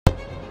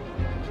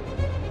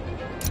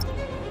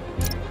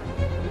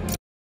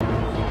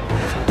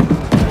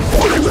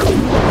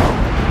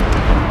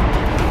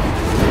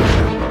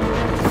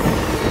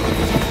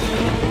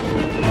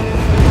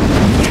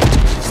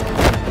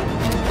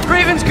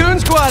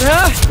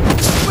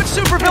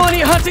supervillain are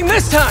you hunting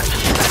this time?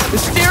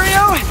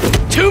 Mysterio?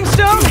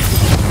 Tombstone?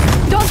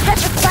 Don't let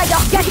the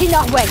spider get in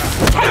our way!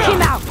 Take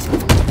him out!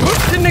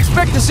 Didn't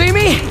expect to see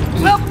me?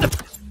 Well, the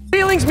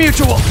feeling's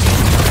mutual.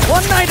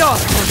 One night off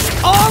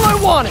was all I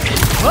wanted.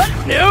 But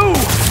no!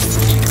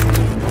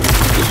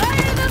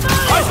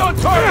 Eyes on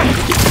target!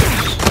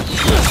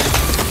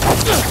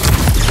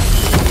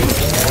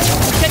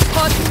 Get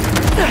caught!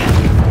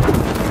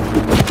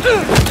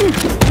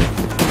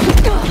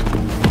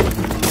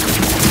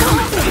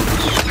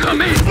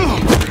 Come in!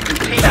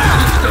 Contain the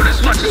Tombstone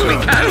as much as we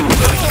can!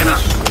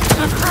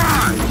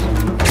 Surprise!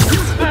 You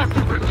thought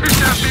you could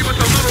kidnap me with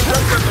a little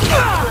rope and the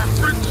power of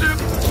friendship?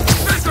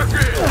 Think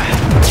again!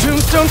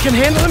 Tombstone can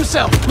handle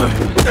himself.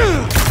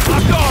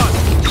 I'm gone!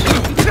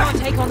 You can't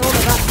take on all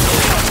of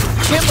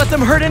us. Can't let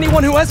them hurt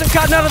anyone who hasn't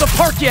gotten out of the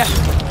park yet.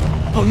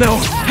 Oh no,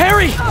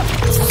 Harry!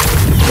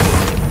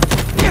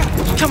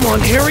 Come on,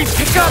 Harry,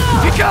 pick up,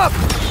 pick up!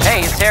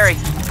 Hey, it's Harry.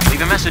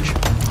 Leave a message.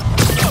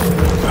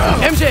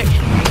 MJ,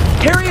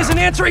 Harry isn't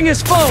answering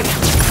his phone.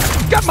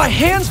 I've got my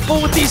hands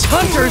full with these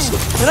hunters,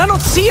 and I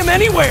don't see him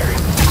anywhere.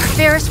 Our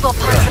Ferris wheel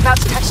park's about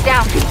to touch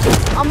down.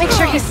 I'll make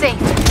sure he's safe.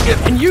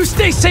 And you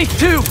stay safe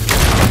too.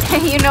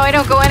 You know I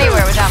don't go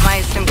anywhere without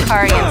my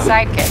Simkarian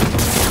sidekick.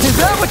 Is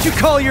that what you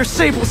call your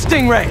Sable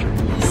Stingray?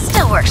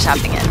 Still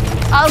workshopping it.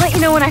 I'll let you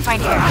know when I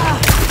find Harry.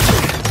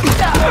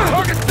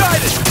 Target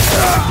sighted!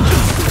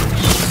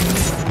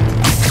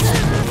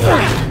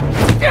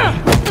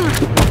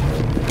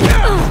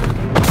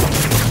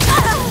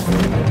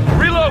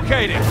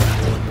 Relocating!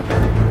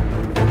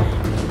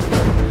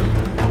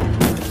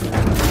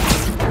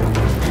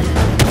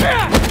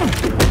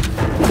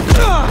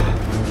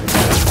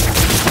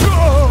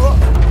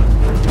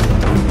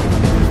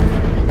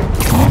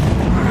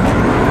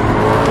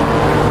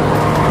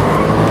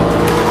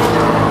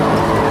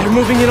 They're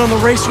moving in on the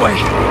raceway.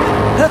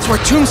 That's where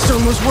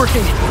Tombstone was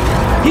working.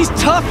 He's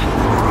tough,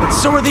 but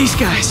so are these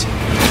guys.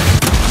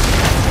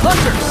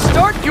 Hunters,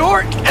 start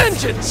your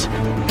engines!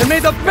 And may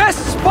the best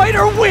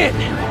spider win!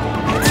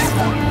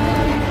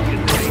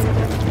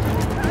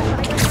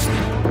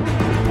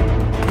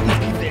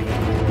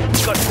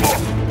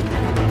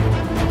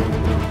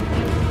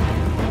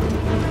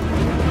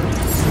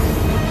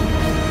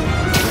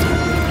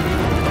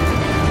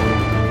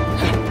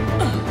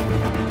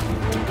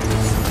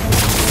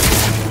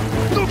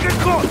 Don't get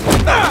caught!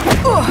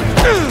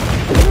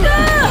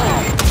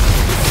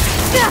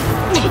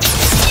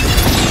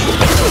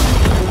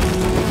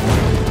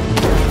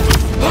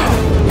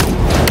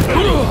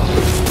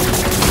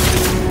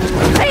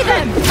 Pay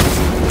them!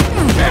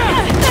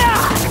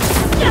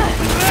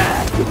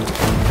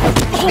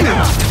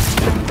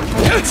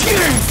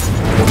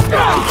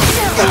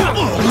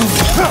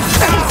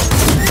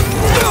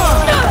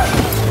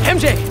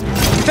 MJ,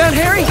 you found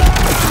Harry?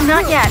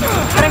 Not yet,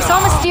 but I saw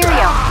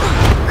Mysterio.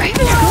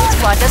 Craven's Goon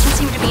Squad doesn't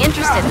seem to be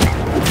interested in it.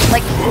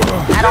 Like,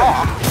 at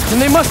all. Then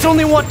they must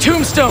only want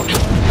Tombstone.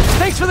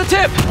 Thanks for the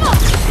tip!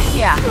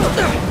 Yeah.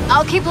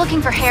 I'll keep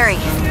looking for Harry.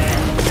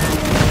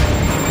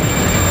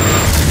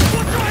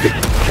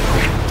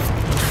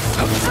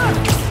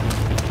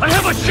 I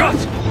have a shot!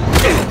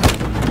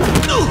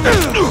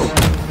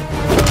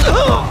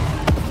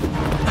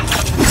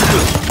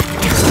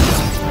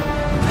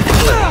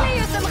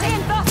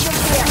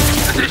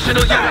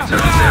 Additional units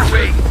are on their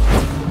way!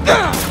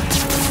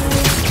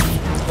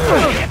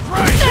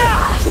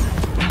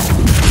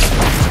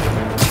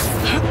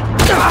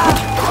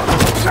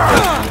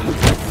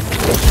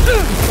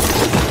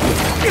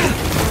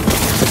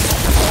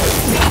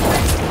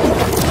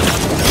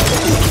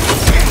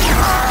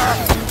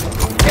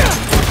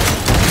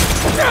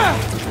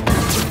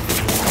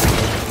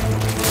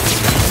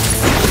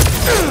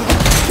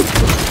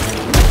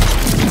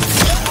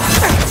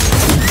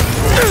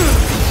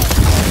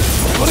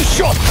 What a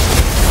shot!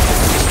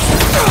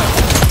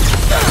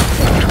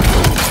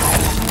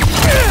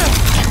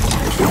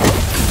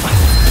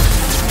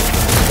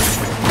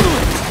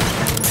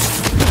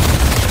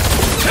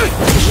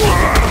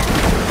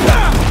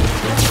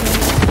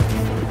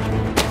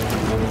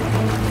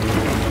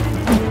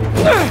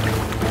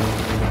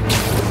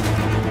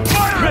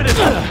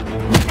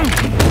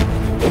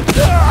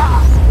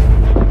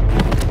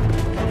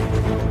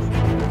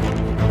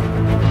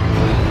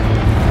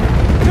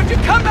 Could you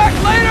come back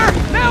later?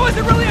 Now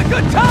isn't really a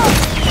good time!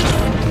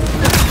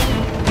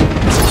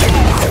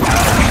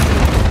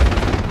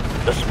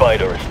 The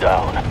spider is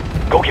down.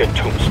 Go get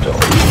Tombstone.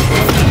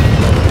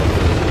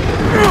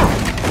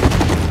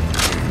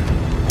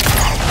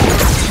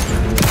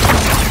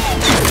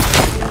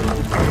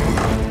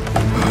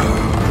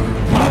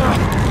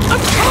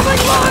 I'm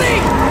coming,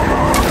 Lonnie!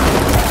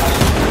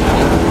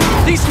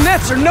 These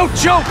nets are no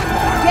joke!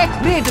 Get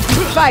rid of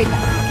the spider!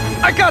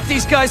 I got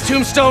these guys,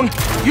 Tombstone!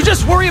 You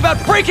just worry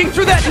about breaking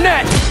through that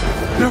net!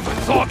 Never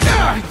thought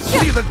that I'd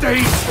see the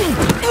day.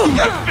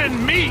 Even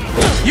me.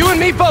 You and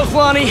me both,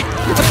 Lonnie.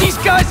 But these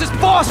guys, his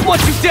boss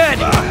wants you dead.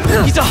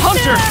 He's a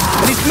hunter,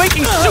 and he's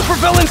making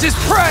supervillains his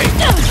prey.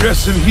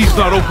 Guessing he's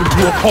not open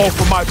to a call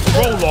from my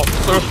parole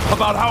officer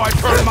about how I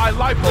turned my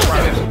life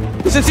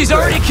around. Since he's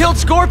already killed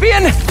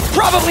Scorpion,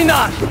 probably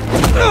not.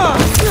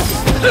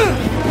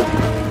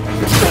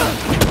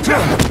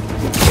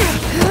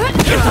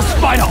 Get the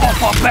spider off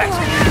our backs,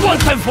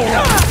 once and for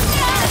all.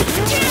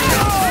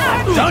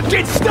 Don't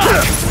get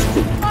stuck.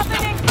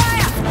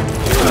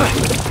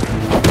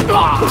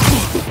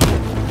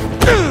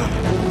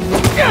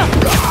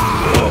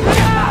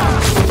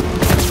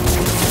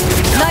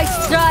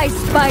 Nice try,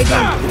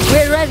 Spidey.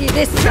 We're ready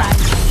this time.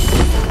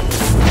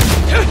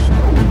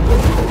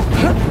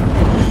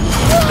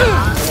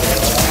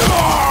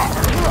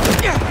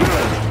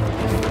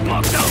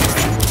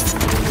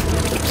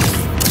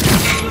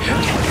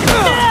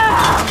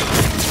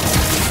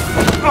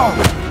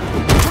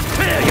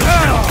 Prepare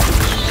yourself.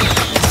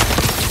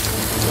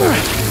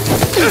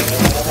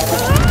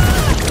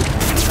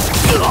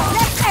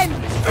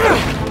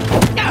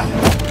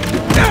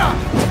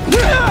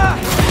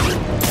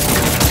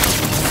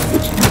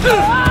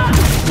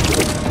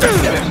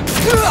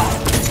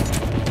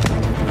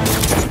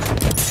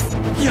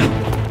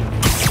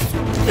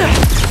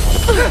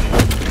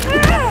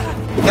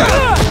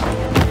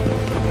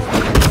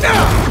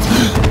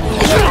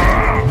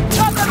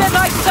 Top of in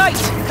my sight!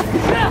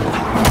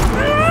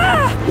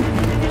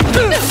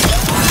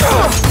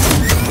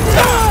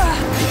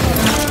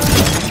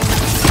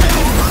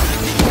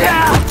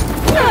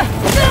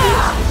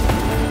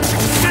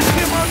 Get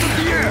him out of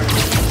the air.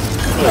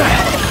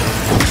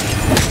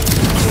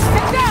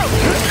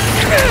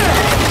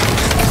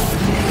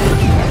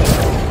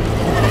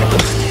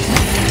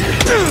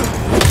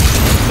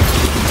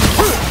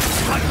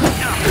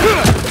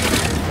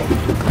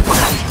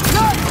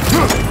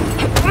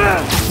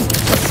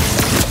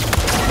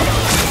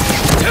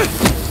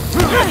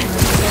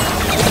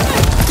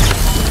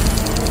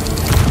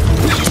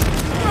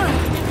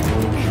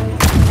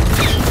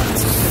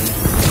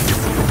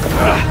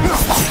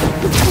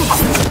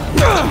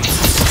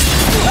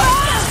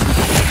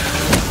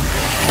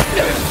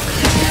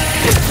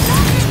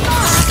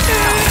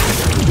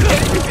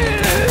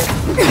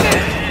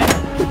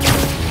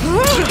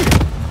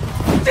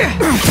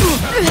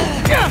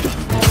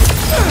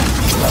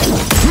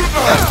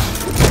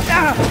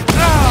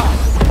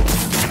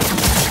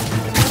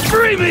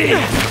 Free me!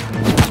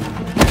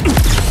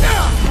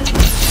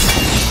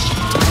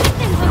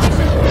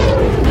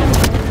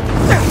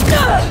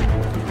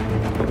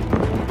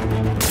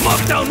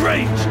 Lockdown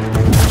range!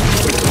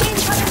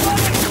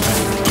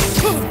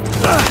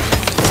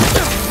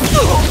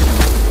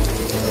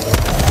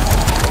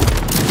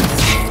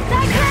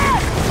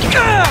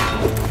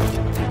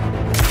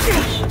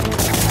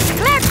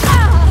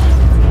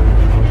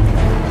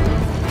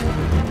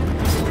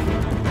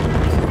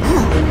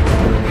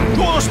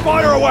 Pull the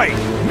spider away!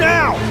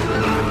 Now!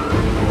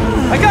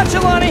 I got you,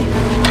 Lonnie!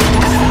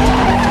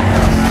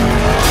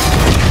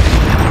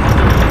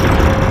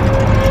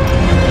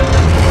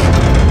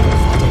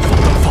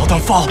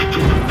 Don't fall.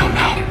 Oh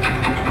no.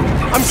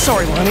 I'm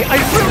sorry, Lonnie. I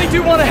really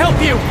do want to help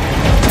you!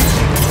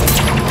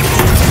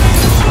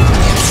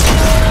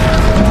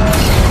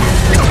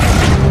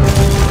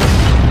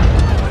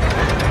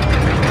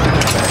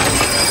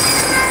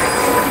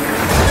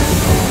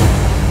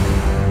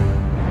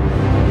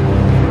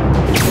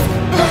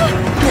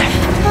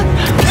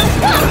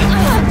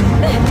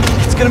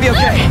 It's gonna be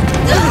okay.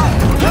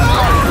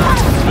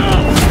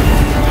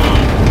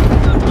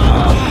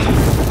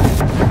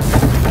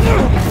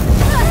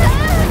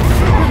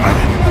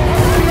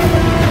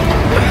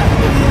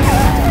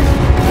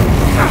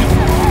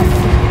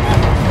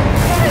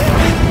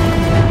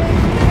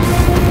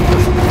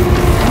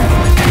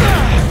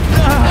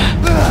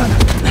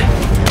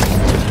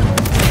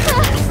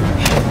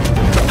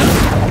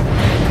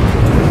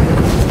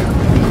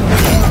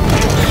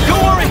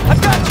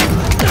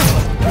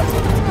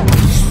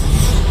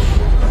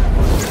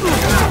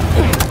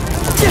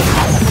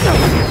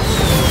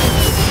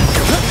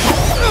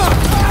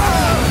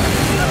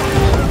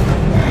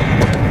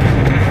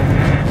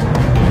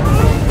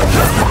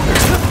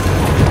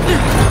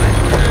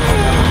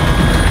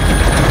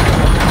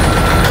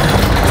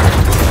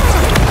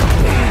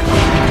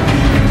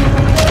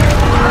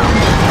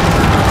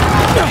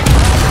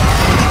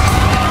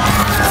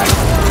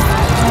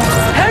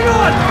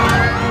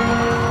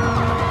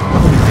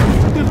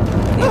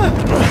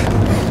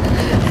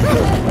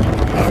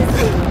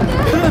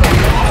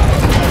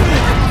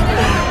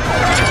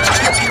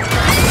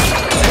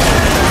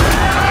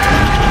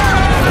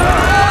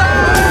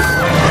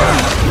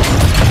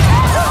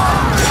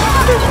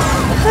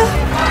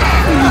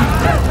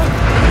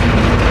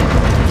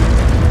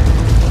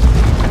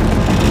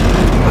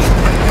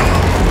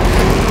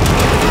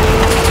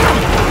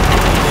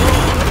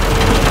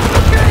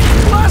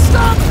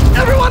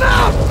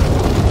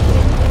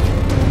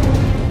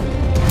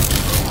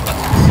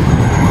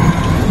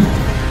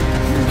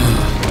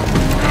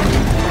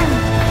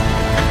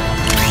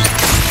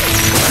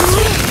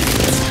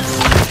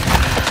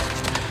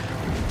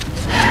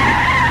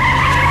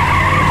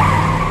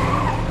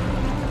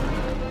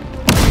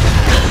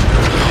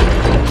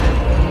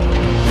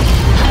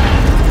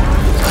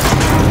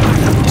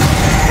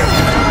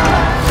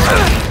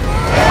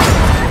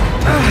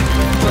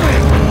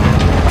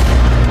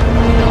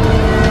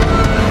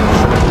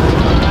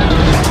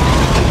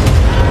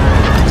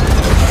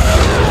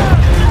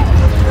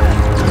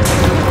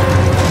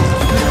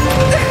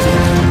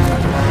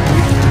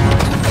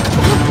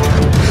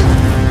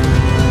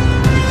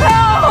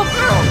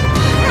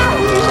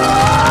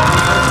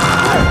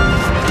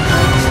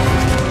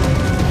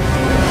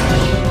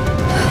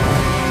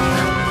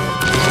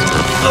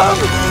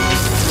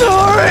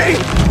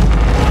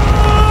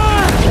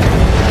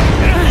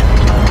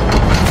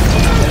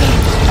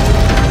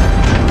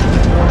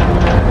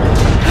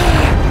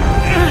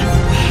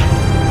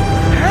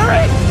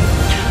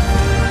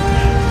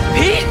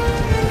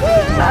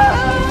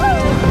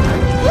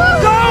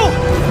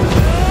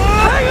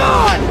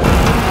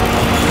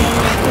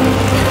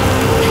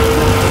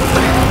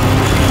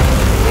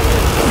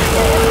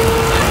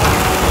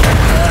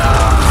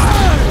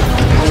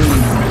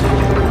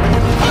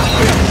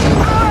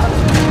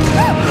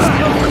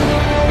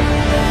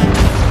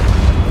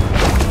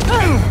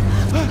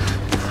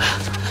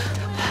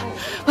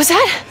 Was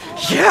that?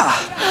 Yeah!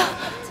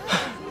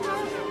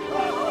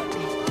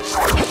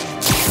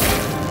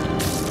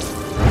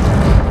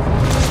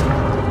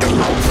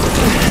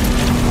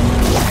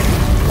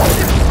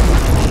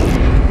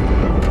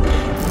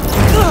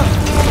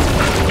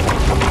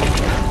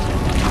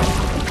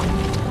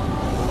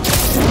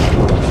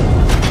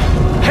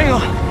 Hang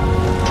on!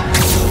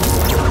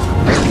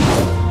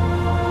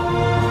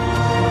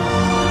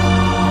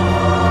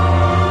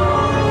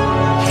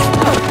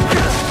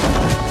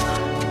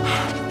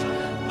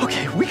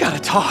 Okay, we gotta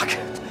talk.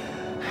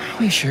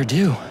 We sure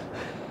do.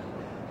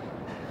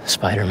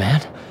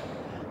 Spider-Man.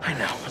 I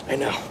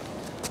know.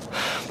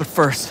 But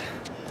first,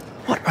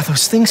 what are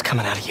those things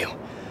coming out of you?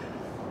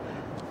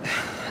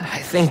 I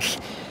think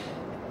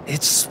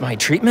it's my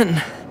treatment.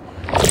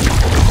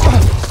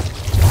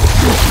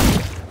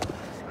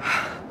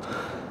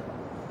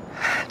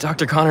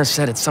 Dr. Connors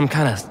said it's some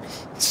kind of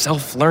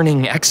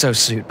self-learning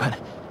exosuit, but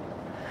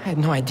I had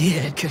no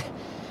idea it could...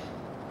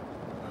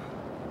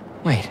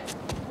 Wait.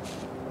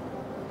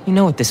 You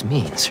know what this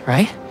means,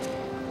 right?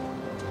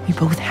 We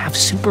both have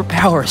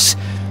superpowers.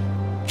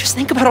 Just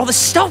think about all the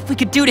stuff we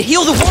could do to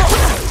heal the world!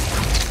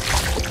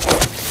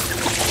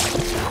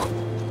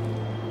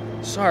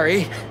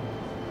 Sorry.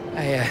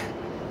 I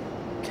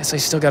guess I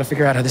still gotta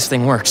figure out how this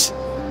thing works.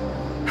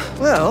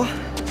 Well,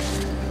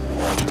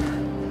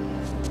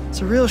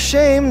 it's a real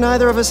shame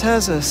neither of us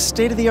has a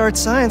state-of-the-art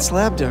science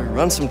lab to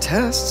run some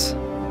tests.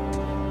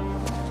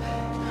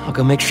 I'll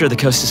go make sure the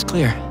coast is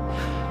clear.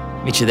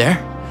 Meet you there?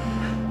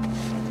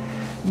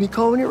 Give me a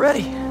call when you're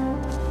ready.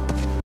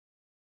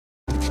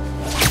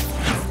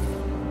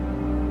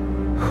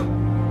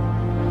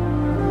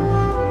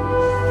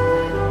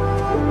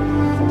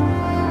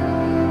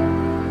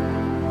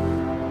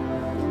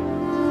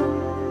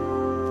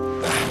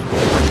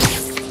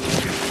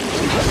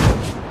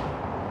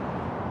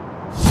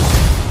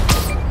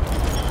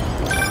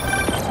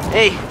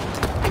 Hey,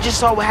 I just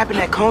saw what happened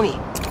at Coney.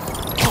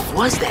 What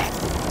was that?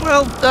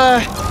 Well,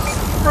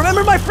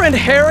 remember my friend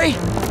Harry?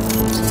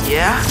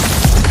 Yeah?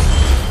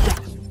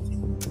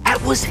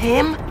 That was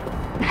him?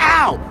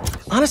 How?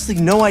 Honestly,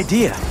 no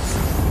idea.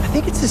 I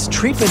think it's this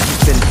treatment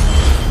he's been...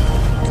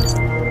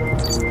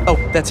 Oh,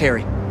 that's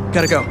Harry.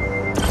 Gotta go.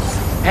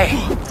 Hey,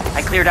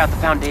 I cleared out the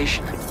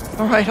foundation.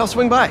 All right, I'll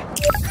swing by.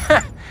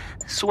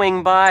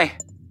 Swing by.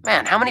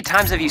 Man, how many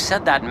times have you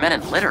said that and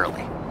meant it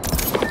literally?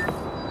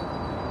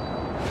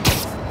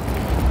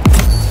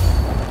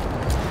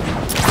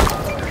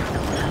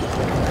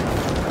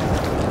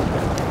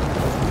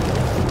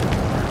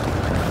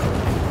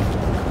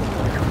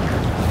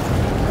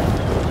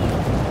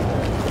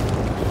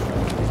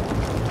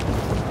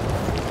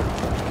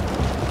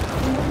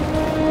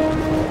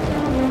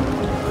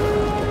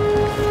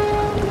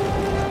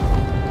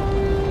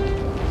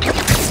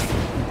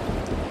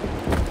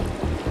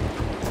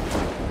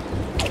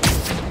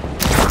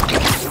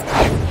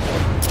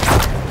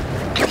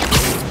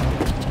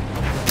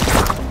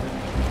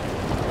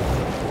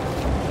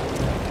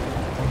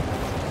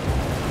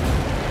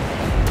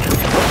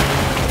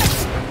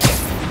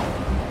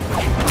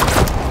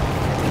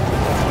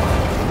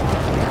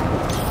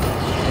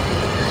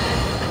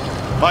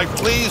 My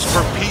pleas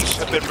for peace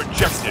have been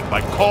rejected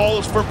by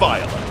calls for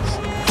violence.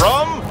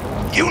 From,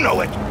 you know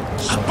it,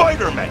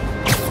 Spiderman.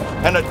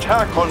 An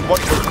attack on what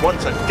was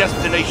once a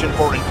destination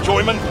for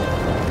enjoyment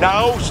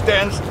now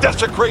stands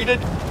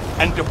desecrated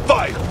and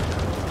defiled.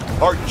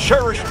 Our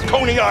cherished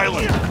Coney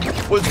Island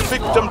was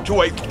victim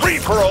to a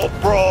free-for-all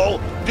brawl,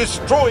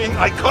 destroying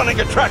iconic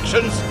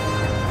attractions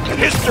and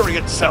history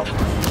itself.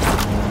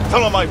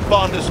 Some of my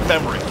fondest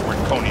memories were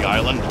in Coney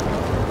Island.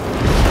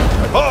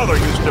 My father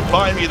used to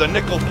buy me the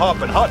nickel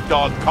pop and hot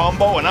dog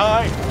combo, and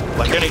I,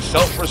 like any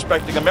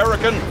self-respecting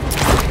American,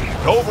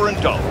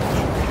 overindulged.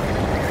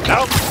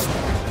 Now,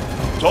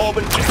 it's all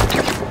been changed.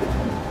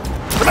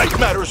 To make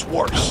matters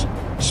worse,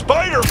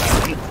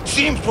 Spider-Man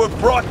seems to have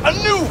brought a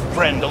new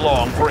friend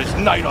along for his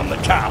night on the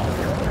town.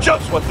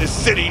 Just what this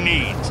city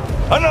needs.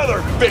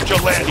 Another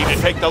vigilante to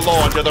take the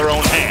law into their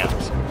own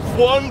hands.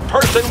 One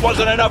person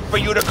wasn't enough for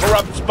you to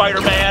corrupt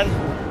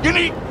Spider-Man. You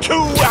need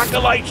two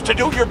acolytes to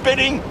do your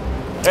bidding.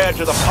 Add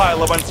to the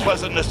pile of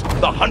unpleasantness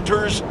the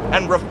hunters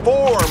and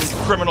reformed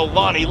criminal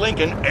Lonnie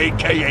Lincoln,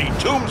 a.k.a.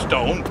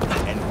 Tombstone,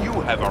 and you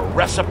have a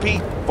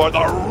recipe for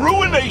the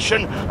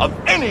ruination of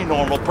any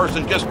normal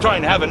person just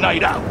trying to have a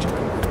night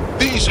out.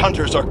 These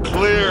hunters are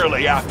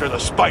clearly after the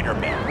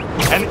Spider-Man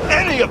and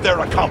any of their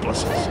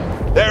accomplices.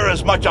 They're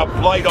as much a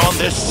blight on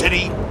this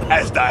city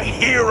as the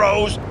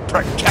heroes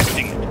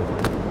protecting it.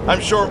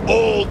 I'm sure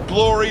Old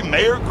Glory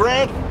Mayor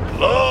Grant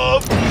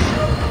loved...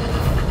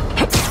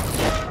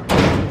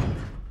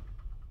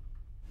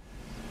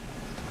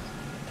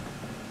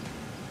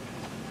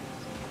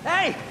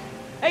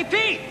 Hey,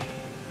 Pete!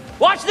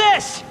 Watch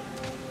this!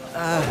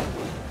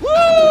 Woo!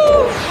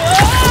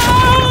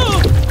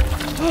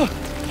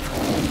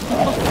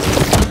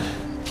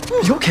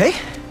 You okay?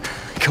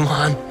 Come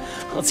on.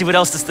 Let's see what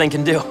else this thing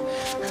can do.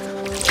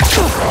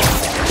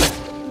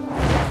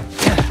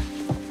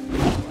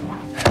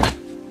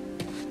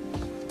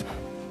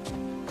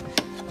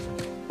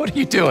 What are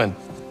you doing?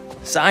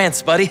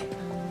 Science, buddy.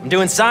 I'm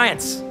doing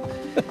science.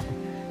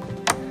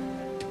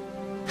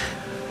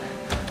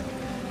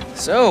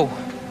 So,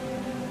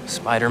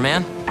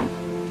 Spider-Man,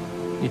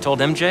 you told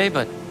MJ,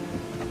 but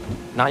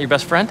not your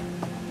best friend?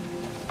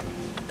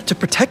 To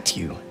protect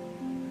you.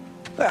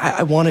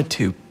 I wanted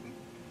to.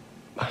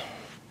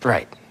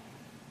 Right.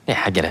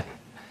 Yeah, I get it.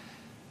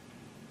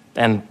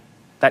 And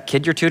that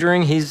kid you're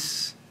tutoring,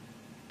 he's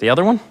the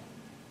other one?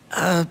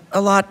 A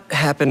lot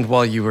happened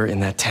while you were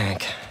in that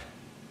tank.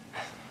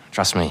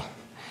 Trust me.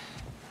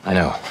 I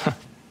know.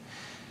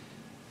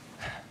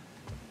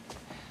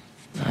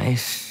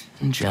 Nice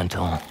and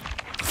gentle.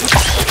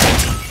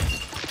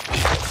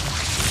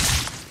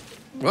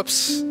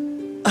 Whoops.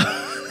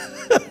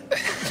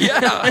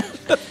 Yeah.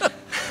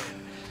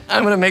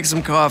 I'm gonna make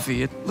some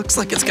coffee. It looks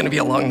like it's gonna be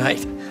a long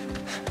night.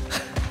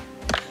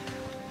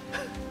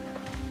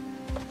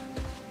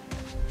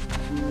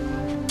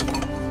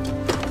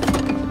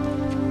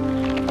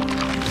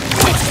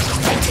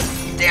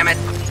 Damn it.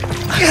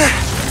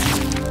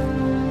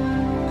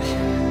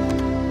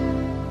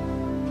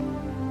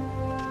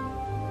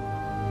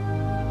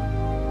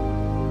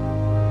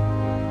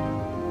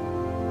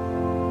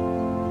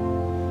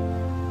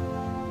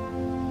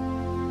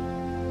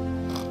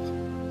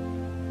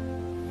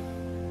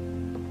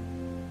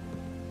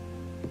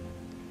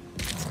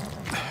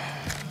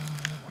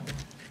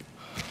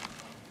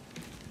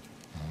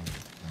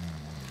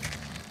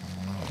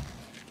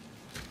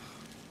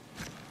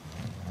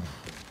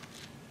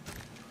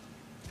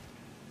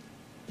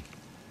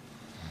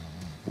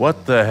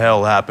 What the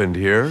hell happened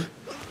here?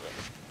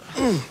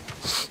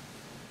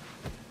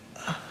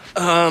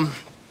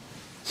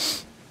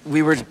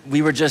 We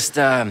were just,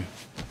 doing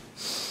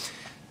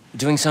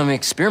some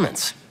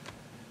experiments.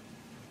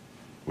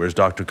 Where's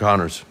Dr.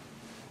 Connors?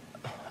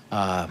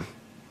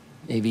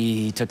 Maybe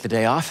he took the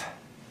day off?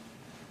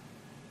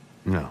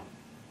 No.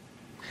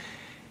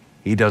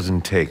 He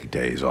doesn't take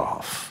days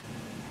off.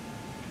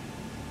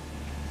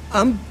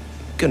 I'm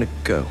gonna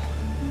go.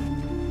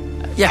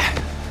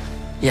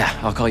 Yeah,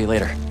 I'll call you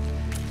later.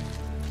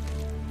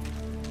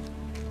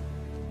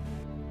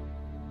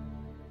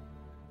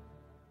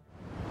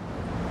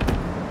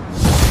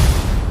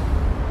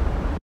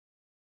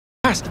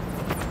 Fast.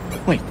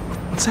 Wait,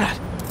 what's that?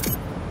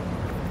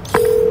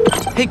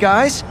 Hey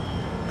guys,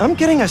 I'm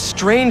getting a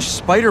strange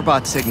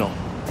Spider-Bot signal.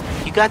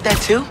 You got that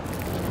too?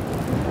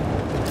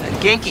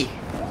 Genki,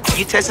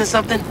 you testing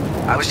something?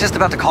 I was just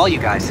about to call you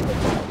guys.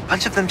 A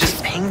bunch of them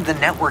just pinged the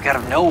network out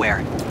of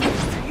nowhere.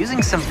 They're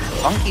using some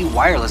funky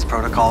wireless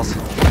protocols.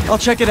 I'll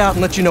check it out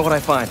and let you know what I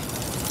find.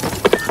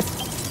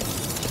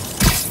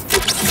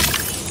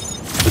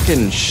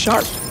 Looking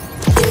sharp.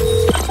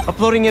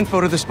 Uploading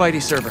info to the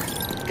Spidey server.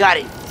 Got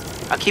it.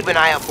 I'll keep an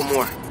eye out for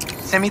more.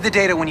 Send me the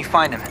data when you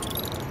find them.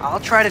 I'll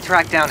try to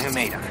track down who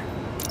made them.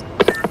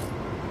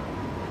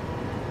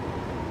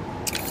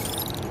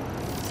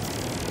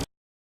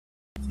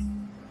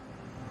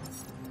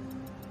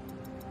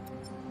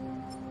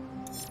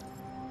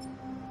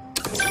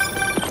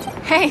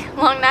 Hey,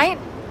 long night?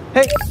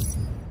 Hey!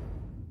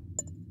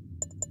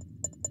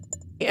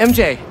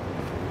 MJ,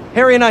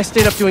 Harry and I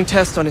stayed up doing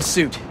tests on his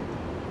suit.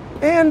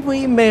 And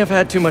we may have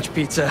had too much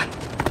pizza.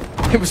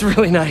 It was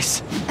really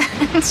nice.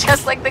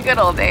 Just like the good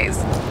old days.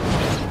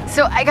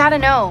 So I gotta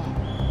know,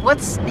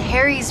 what's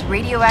Harry's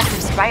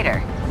radioactive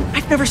spider?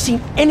 I've never seen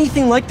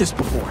anything like this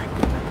before.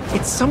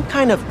 It's some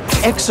kind of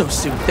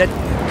exosuit that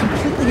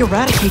completely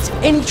eradicates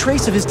any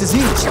trace of his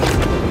disease.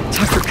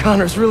 Dr.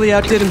 Connors really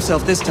outdid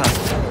himself this time.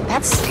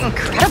 That's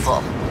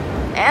incredible.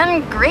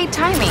 And great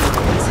timing,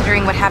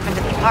 considering what happened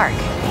at the park.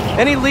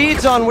 Any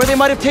leads on where they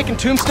might have taken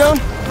Tombstone?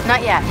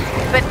 Not yet,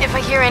 but if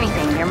I hear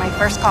anything, you're my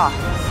first call.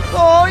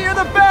 Oh, you're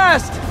the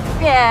best!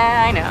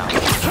 Yeah, I know.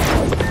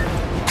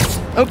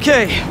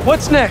 Okay,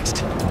 what's next?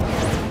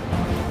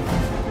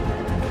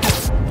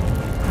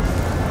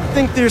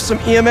 Think there's some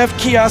EMF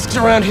kiosks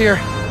around here.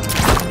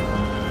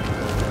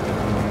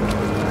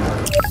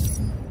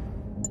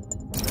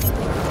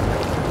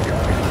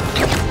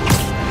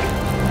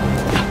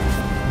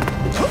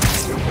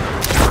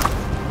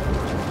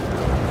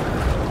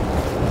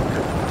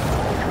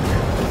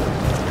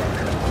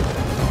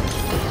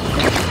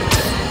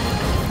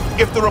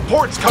 If the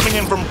reports coming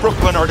in from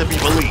Brooklyn are to be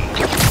believed,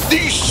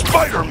 these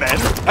Spider-Men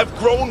have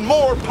grown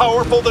more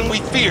powerful than we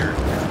feared.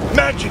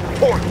 Magic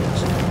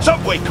portals,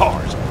 subway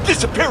cars,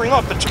 disappearing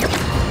off the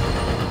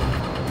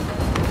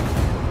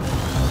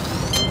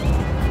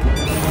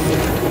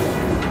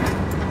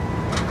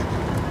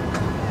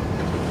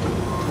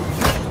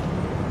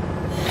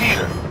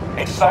Peter,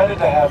 excited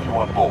to have you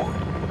on board.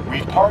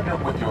 We've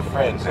partnered with your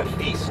friends at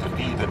Feast to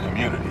feed the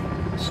community,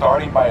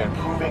 starting by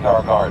improving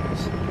our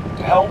gardens.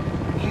 To help,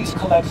 please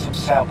collect some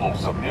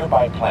samples of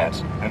nearby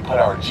plants and put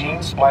our gene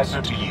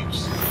splicer to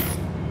use.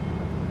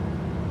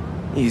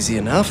 Easy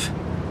enough.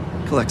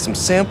 Collect some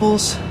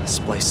samples,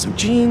 splice some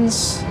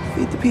genes,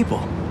 feed the people.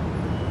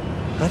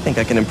 I think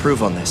I can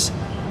improve on this.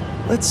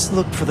 Let's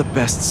look for the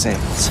best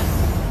samples.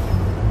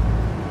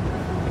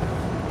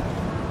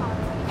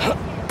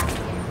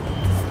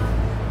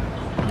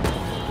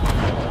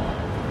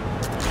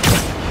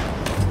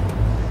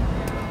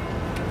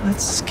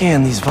 Let's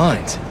scan these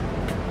vines.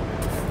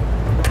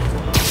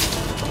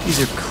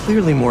 These are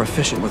clearly more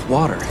efficient with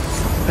water.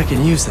 I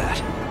can use that.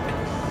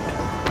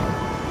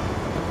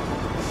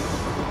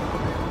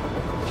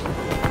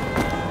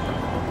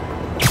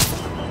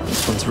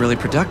 This one's really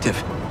productive.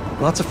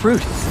 Lots of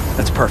fruit.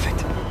 That's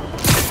perfect.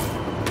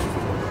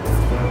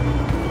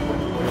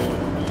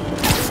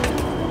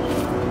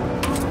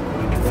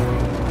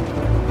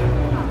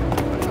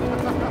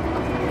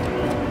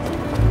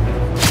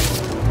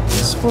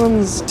 This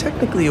one's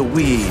technically a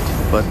weed,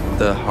 but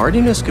the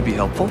hardiness could be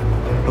helpful.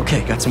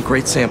 Okay, got some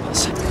great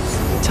samples.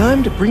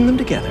 Time to bring them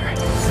together.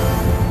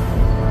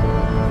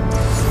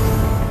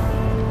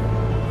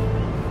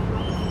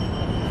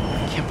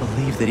 I can't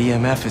believe that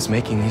EMF is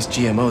making these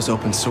GMOs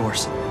open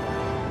source.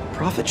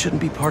 Profit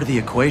shouldn't be part of the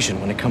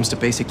equation when it comes to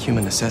basic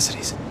human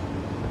necessities.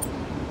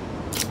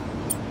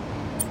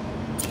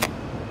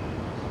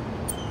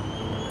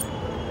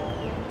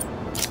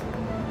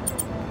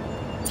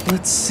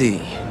 Let's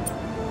see.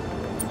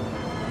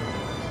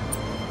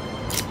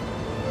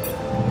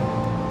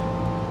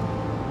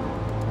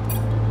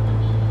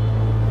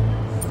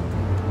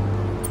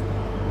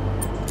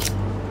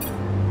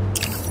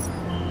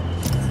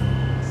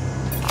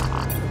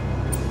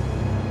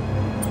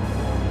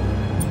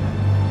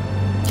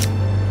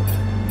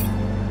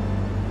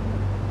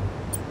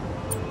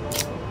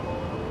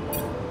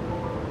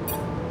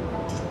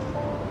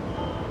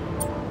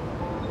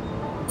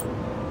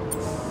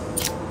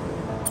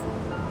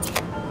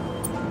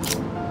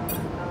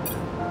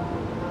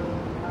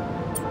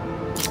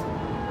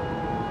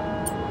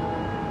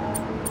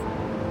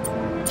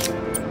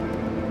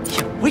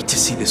 Wait to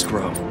see this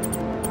grow.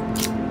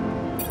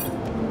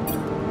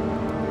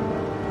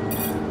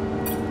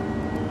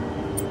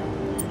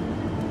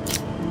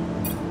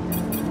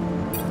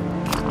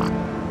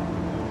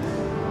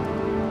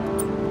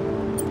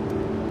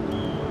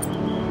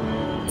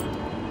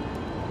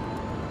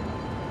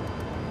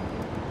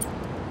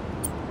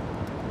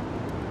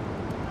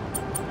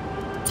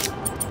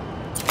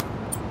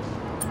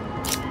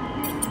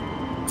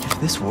 If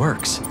this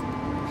works,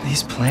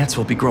 these plants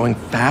will be growing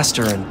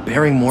faster and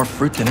bearing more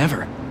fruit than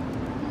ever.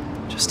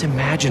 Just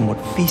imagine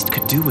what Feast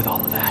could do with all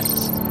of that.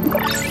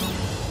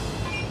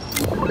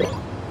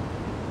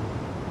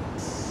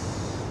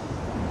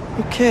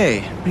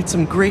 Okay, made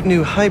some great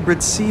new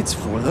hybrid seeds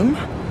for them.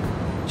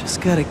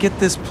 Just gotta get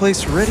this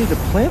place ready to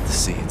plant the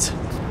seeds.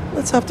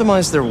 Let's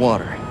optimize their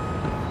water.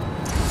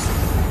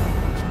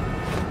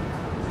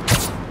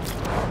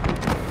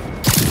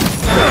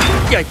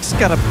 Yikes,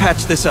 gotta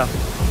patch this up.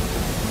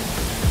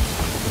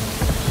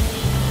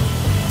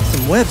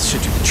 Some webs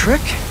should do the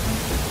trick.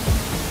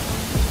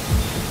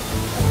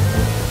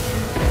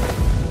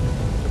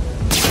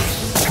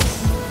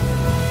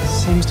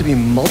 Seems to be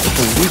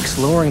multiple leaks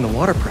lowering the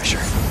water pressure.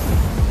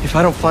 If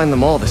I don't find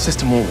them all, the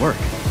system won't work.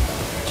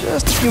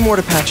 Just a few more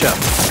to patch up.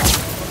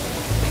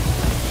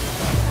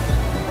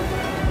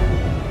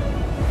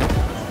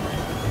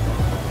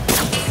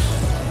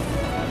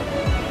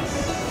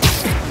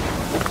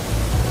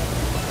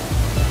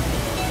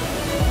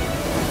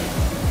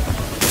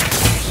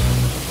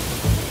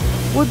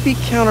 Would be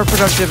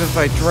counterproductive if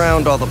I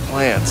drowned all the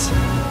plants.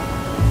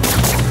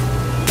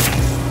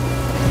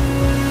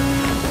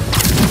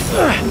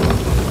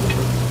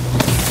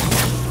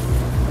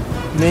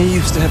 May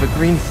used to have a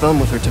green thumb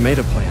with her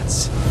tomato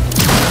plants.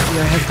 Maybe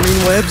I have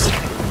green webs?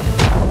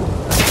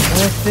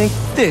 I think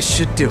this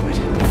should do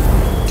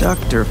it.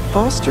 Dr.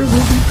 Foster will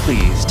be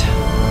pleased.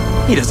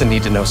 He doesn't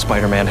need to know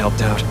Spider-Man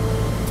helped out.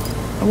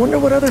 I wonder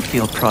what other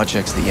field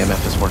projects the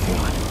EMF is working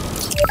on.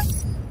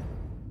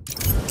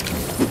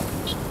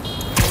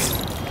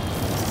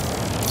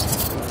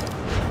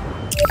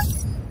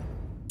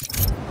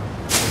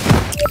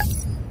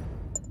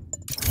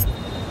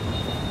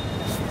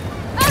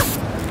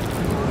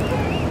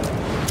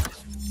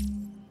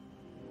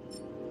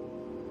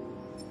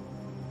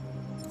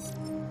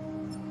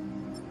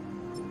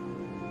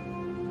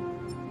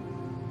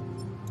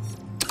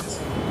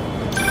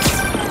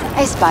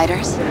 Hey,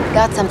 Spiders.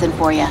 Got something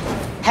for you.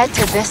 Head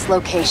to this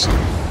location.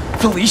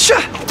 Felicia?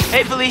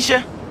 Hey,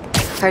 Felicia.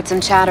 Heard some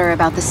chatter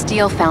about the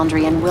steel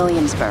foundry in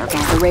Williamsburg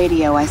on the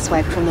radio I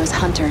swiped from those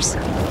hunters.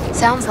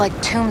 Sounds like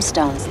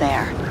Tombstone's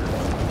there.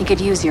 He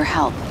could use your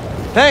help.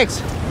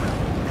 Thanks.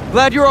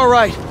 Glad you're all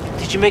right.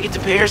 Did you make it to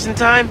Paris in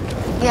time?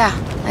 Yeah,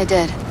 I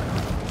did.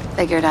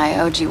 Figured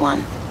I owed you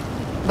one.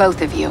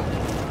 Both of you.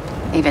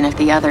 Even if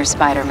the other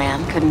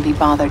Spider-Man couldn't be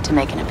bothered to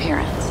make an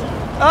appearance.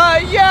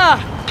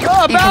 Yeah! You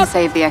can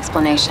save the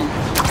explanation.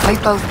 We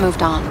both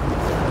moved on.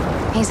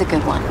 He's a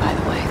good one, by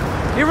the way.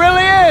 He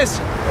really is!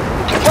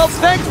 Well,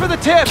 thanks for the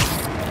tip.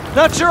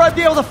 Not sure I'd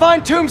be able to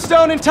find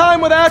Tombstone in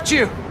time without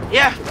you.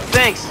 Yeah,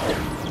 thanks.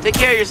 Take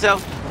care of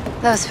yourself.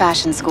 Those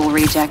fashion school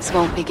rejects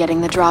won't be getting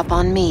the drop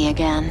on me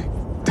again.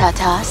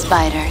 Ta-ta,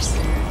 Spiders.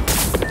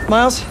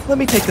 Miles, let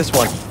me take this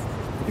one.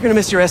 You're gonna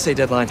miss your essay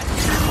deadline.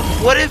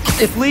 What if...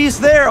 If Lee's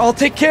there, I'll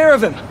take care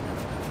of him.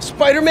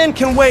 Spider-Man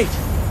can wait.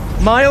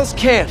 Miles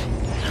can't.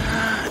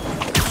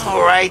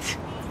 All right.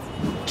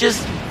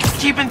 Just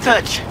keep in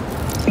touch.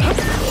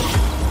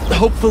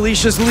 Hope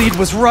Felicia's lead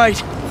was right.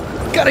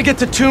 Gotta get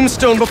to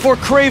Tombstone before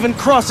Craven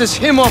crosses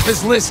him off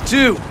his list,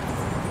 too.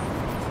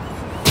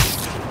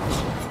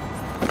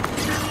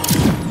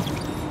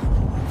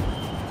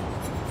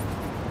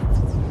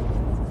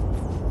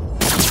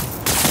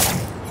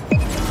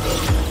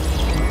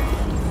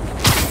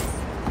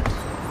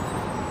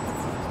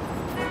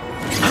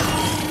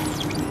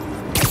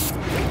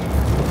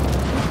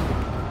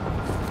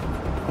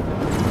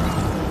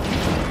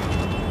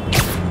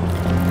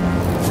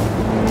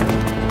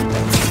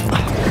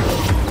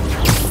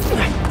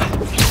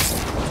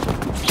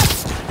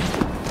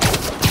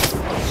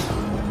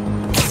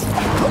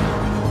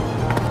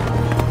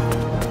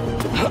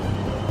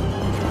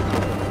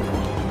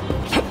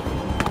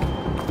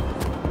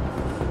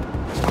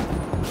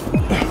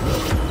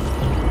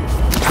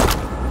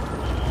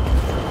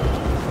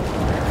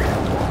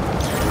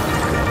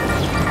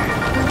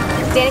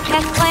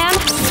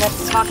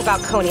 Let's talk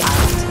about Coney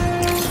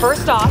Island.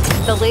 First off,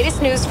 the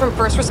latest news from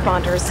first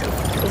responders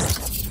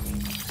is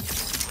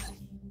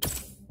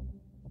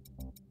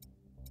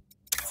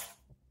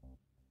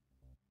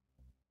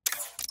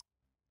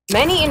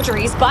many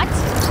injuries, but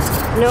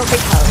no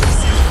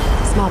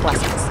fatalities. Small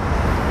blessings.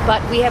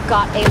 But we have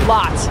got a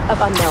lot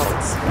of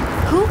unknowns.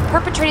 Who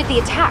perpetrated the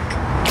attack?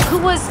 Who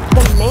was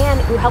the man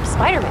who helped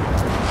Spider-Man?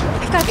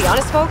 I've got to be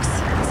honest, folks,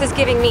 this is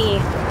giving me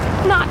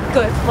not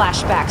good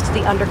flashbacks to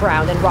the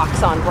underground and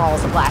rocks-on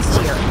brawls of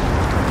last year.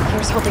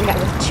 Here's hoping that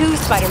with 2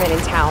 Spider-Men in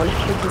town,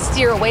 we can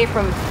steer away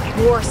from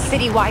more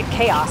citywide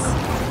chaos.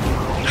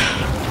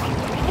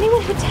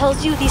 Anyone who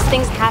tells you these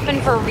things happen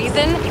for a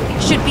reason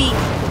should be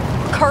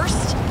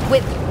cursed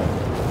with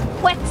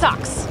wet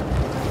socks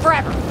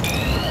forever.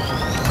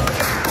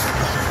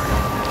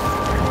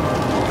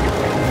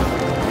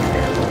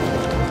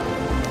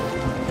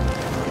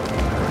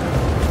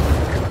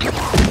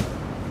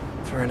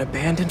 For an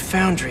abandoned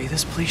foundry,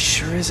 this place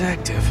sure is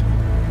active.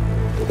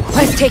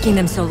 What's taking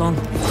them so long?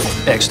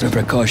 Extra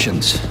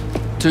precautions.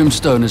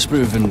 Tombstone has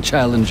proven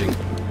challenging.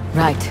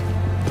 Right.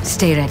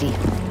 Stay ready.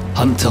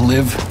 Hunt to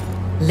live.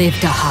 Live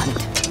to hunt.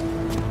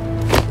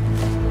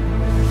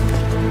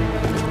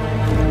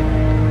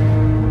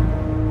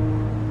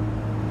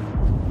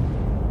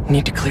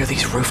 Need to clear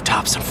these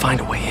rooftops and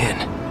find a way in.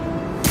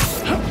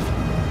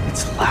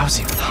 It's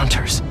lousy with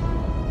hunters.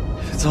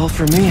 If it's all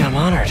for me, I'm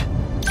honored.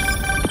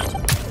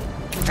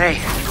 Hey,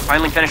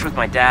 finally finished with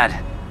my dad.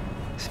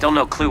 Still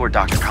no clue where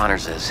Dr.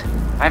 Connors is.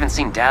 I haven't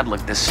seen Dad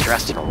look this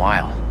stressed in a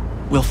while.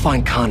 We'll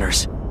find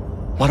Connors.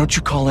 Why don't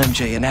you call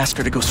MJ and ask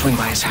her to go swing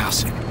by his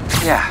house?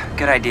 Yeah,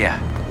 good idea.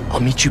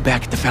 I'll meet you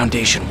back at the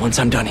Foundation once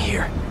I'm done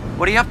here.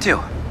 What are you up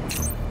to?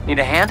 Need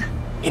a hand?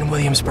 In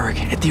Williamsburg,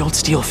 at the old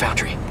steel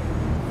foundry.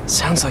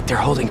 Sounds like they're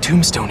holding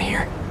Tombstone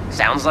here.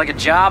 Sounds like a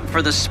job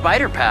for the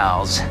Spider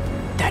Pals.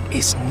 That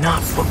is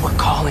not what we're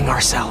calling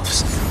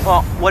ourselves.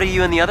 Well, what do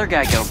you and the other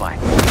guy go by?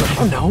 I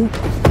don't know.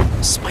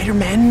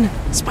 Spider-Men?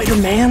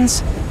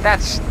 Spider-Mans?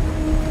 That's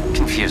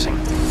confusing.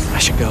 I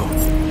should go.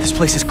 This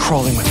place is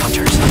crawling with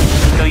hunters.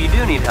 So you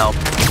do need help.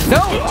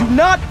 No! Do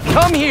not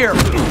come here!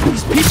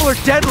 These people are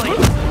deadly!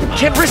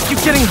 Can't risk you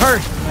getting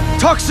hurt.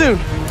 Talk soon!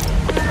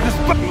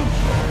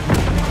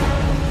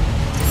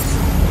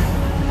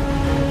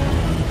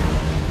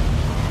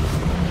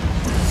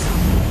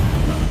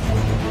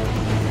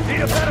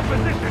 Need a better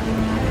position!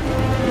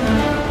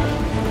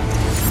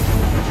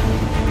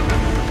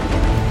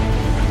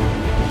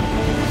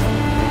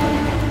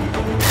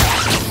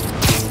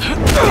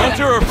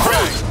 Hunter or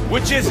prey?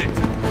 Which is it?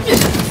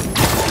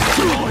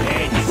 All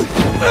hands.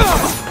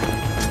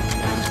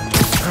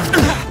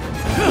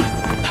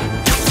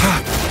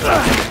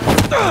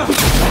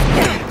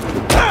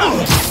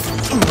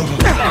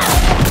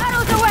 Out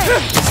of the way!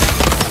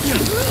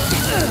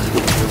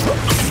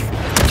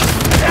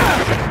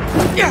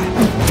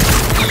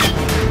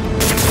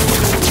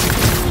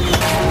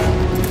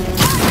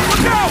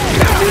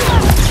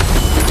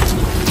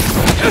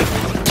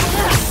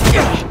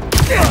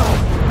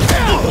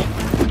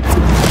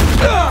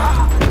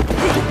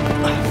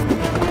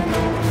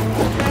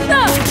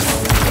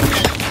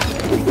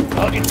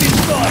 I'll get this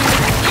started.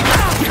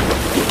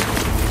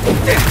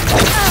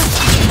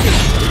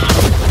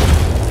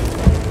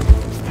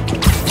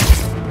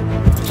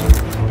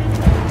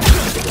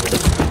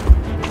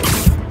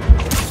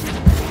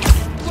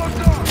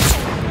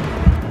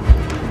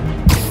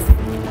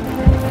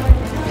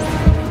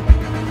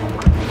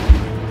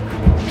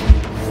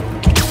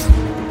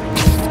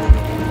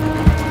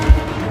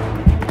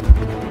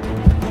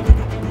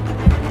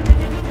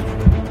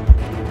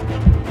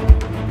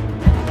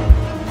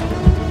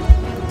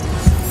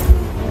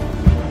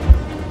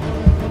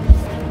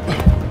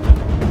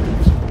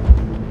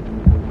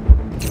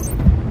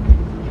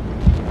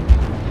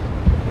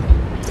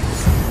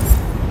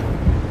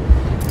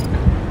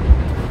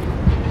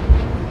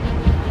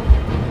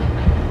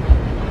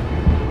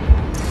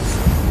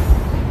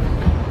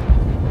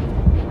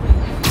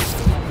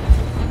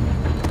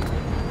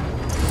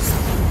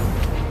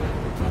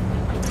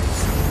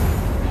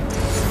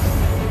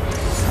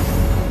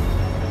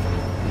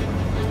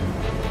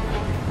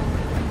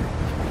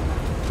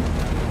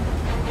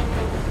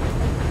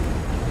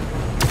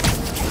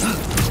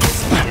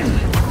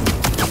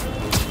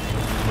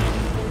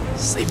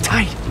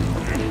 tight.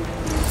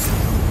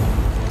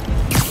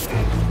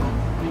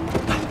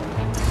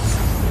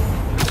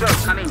 So,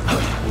 come in.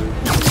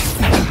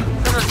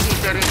 Someone see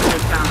if there is a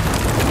sound.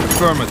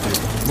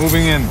 Affirmative.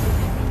 Moving in.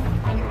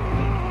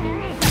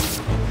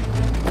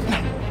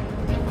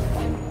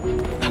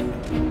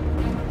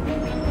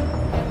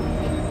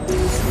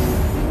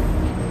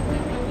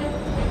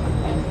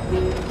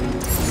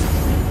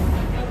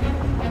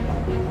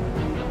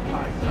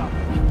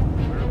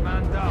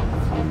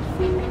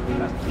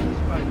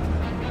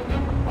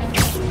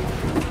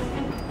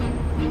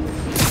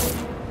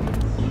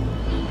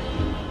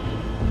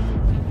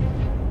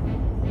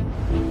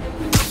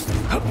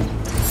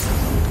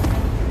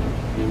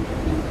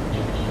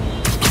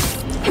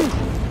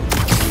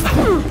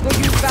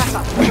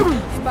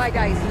 Spy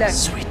guy is left.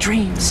 Sweet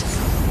dreams.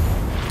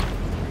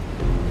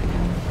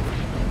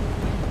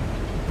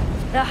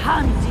 The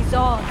hunt is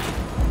on.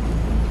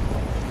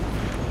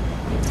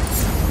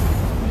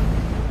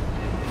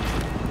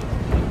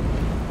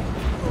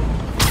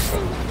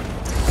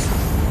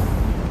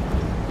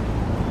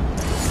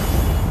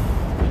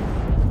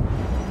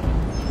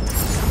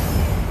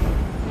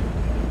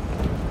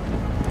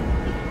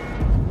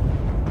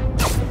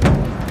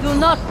 Do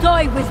not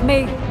toy with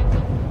me.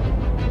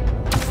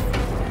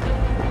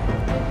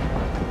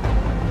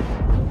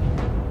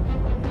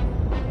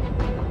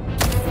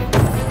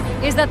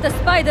 Is that the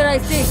spider I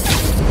see?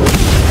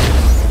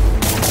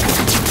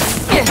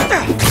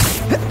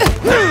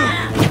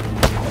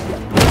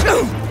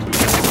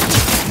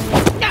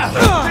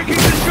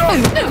 Taking the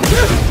shot!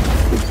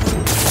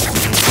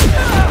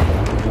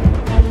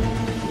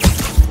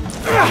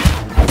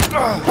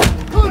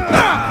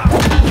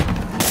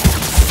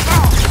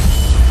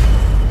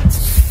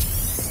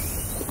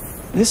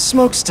 This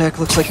smokestack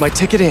looks like my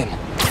ticket in.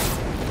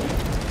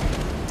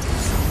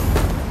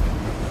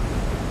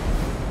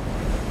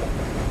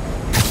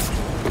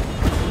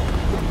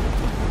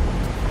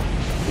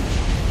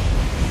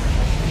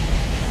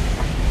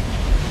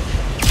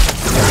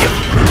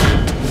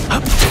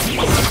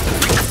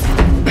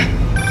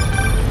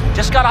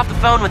 Just got off the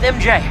phone with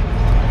MJ.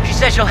 She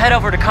says she'll head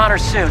over to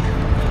Connors soon.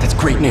 That's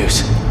great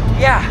news.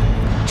 Yeah,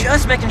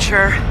 just making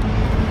sure.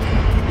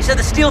 You said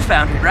the steel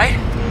foundry, right?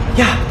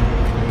 Yeah.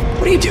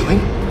 What are you doing?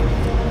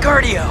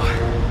 Cardio.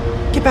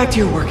 Get back to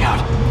your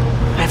workout.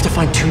 I have to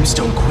find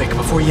Tombstone quick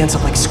before he ends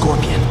up like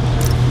Scorpion.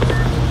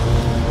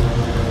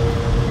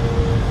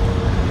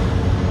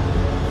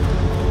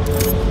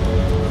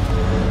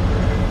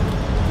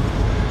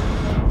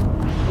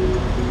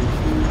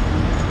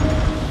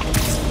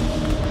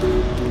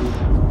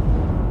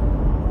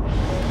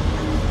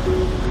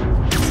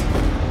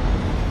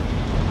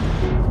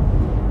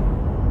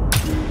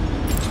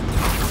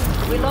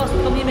 We lost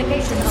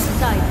communication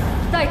outside.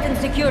 Tighten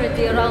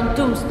security around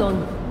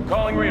Tombstone.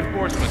 Calling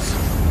reinforcements.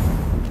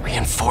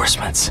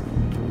 Reinforcements.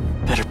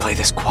 Better play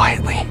this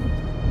quietly.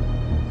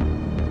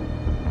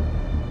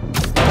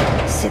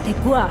 C'était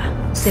quoi,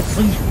 ce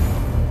bruit?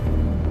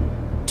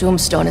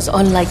 Tombstone is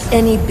unlike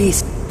any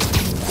beast.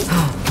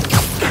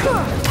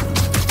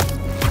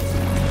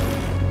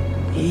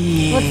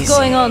 Easy. What's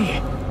going on?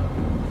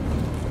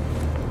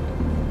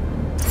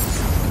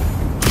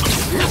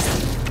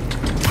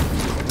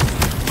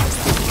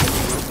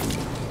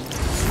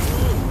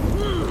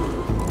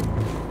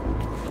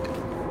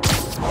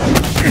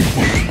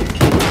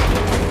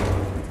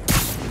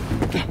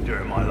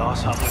 During my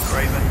last hunt with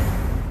Craven,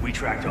 we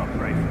tracked our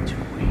prey for 2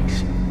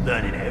 weeks,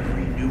 learning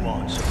every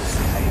nuance of their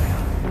behavior.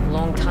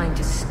 Long time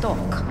to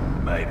stalk.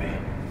 Maybe.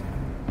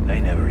 They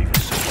never even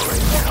saw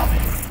Craven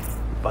coming.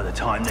 By the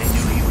time they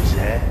knew he was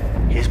there,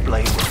 his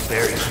blade was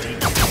buried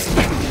deep.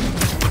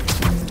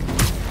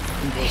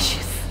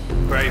 Vicious.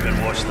 Craven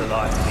watched the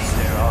light meet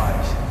their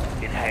eyes,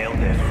 inhaled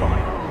their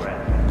final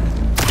breath.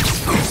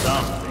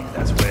 Some think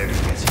that's where he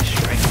gets his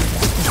strength.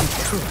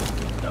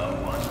 No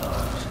one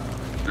knows.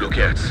 Look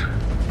out.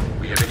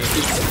 We have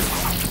anything.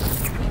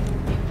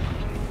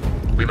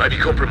 We might be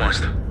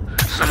compromised.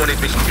 Someone is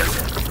missing us.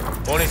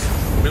 On it.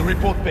 We'll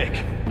report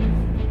back.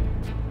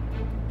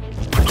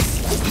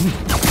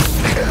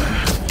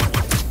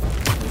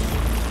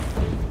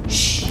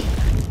 Shh.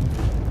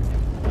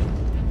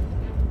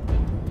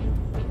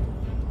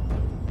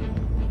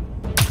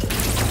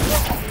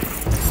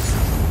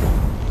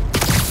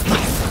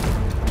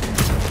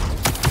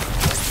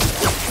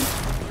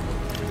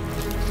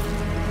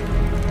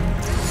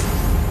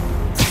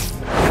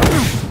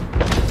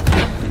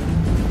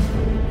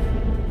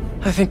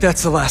 I think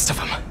that's the last of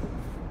them.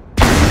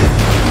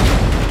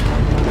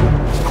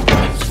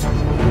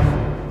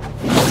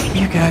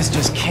 You guys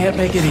just can't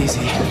make it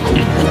easy.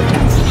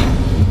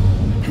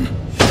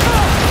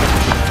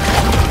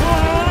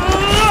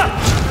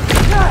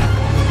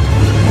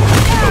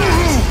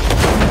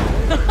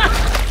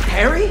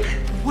 Harry?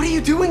 What are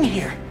you doing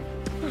here?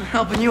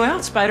 Helping you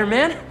out,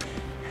 Spider-Man.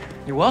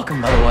 You're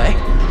welcome, by the way.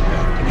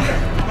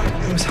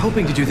 I was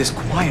hoping to do this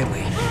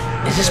quietly.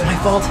 Is this my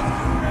fault?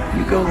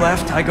 You go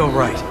left, I go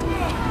right.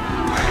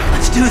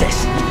 Let's do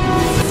this.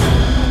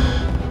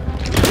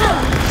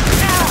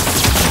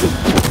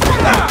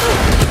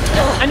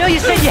 I know you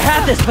said you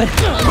had this, but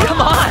come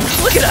on,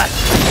 look at us.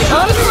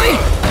 Honestly,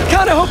 I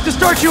kinda hope to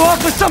start you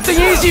off with something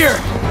easier.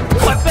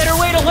 What better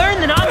way to learn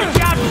than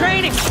on-the-job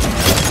training?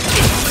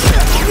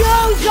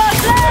 Yo,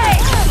 Jose!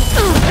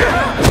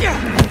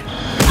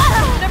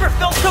 Never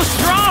felt so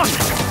strong.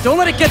 Don't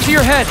let it get to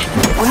your head.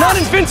 We're not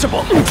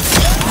invincible.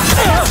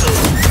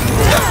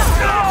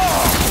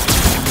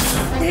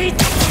 He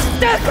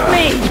stuck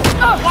me!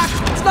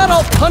 It's not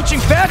all punching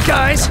bad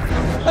guys.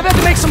 I've had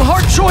to make some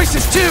hard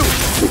choices, too.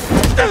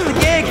 That's the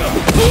gig.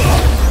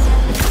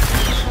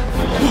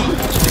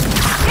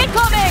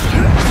 Incoming!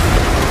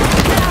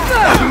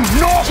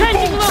 No,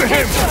 Changing to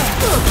him!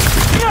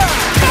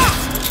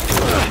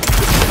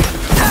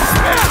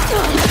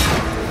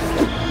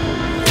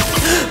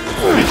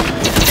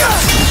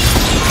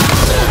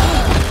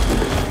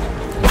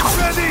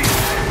 Ready!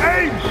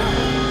 Aim!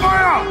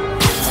 Fire!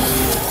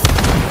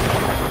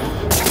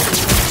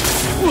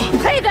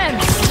 Pay them!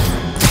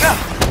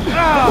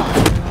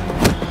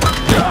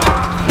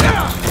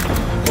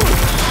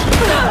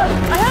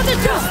 I have the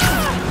jump!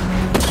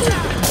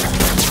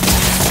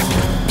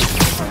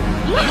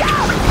 Look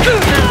out!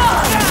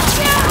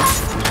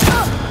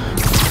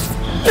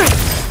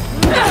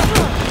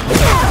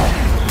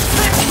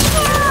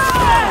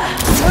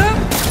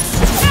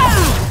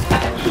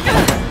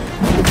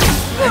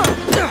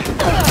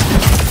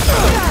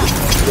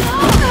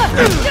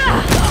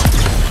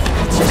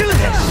 Let's do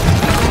this!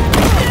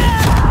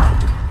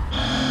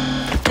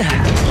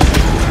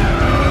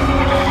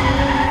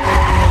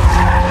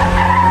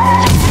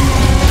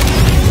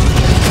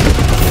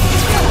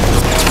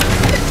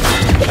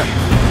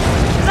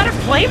 Is that a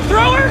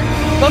flamethrower?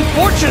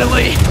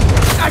 Unfortunately,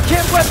 I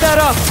can't web that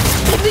up.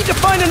 We'll need to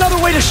find another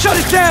way to shut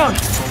it down.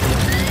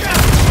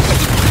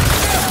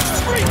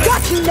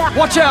 Got you now!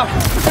 Watch out!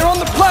 They're on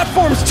the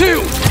platforms,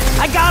 too!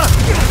 I got him!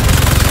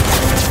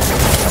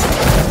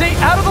 Stay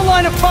out of the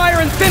line of fire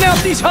and thin out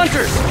these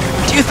hunters!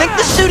 Do you think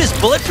the suit is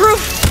bulletproof?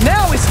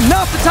 Now is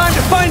not the time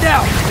to find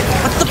out!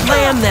 What's the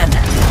plan, then?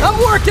 I'm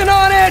working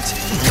on it!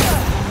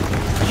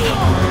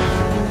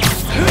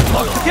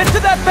 Get to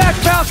that back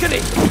balcony!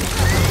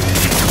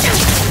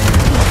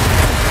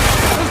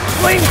 Those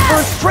flames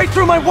burn straight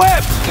through my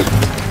web!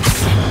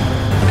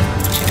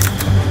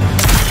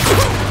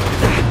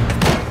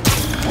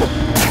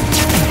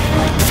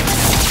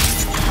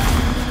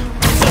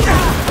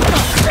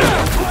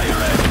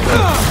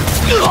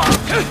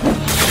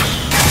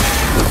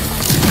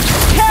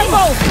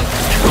 Careful!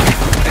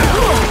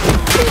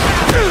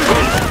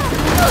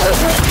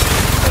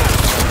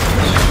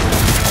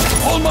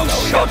 Almost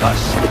shot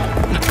us!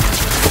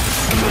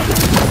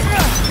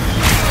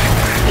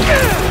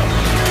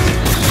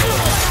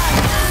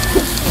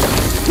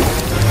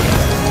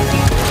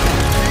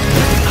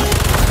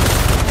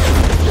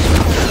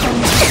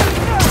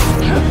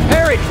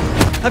 Harry,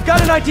 I've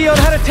got an idea on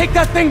how to take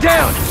that thing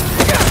down!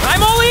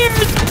 I'm all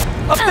ears!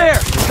 Up there,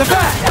 the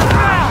back!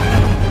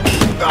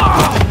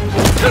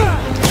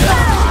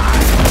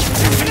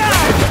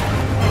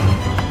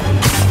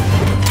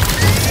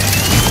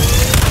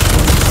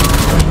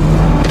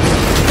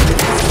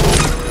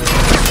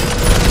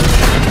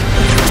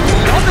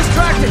 I'll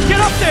distract it!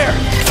 Get up there!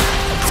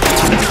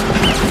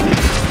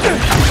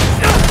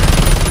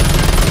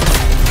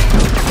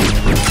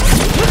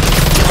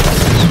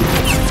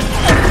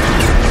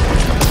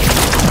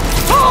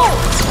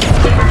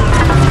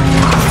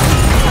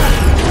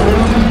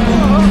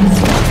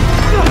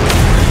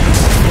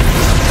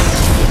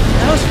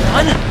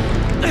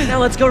 Now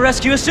let's go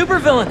rescue a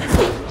supervillain.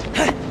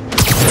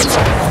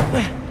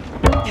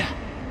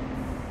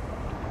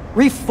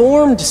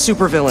 Reformed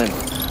supervillain.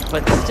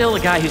 But still a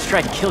guy who's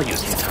tried to kill you a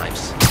few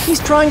times. He's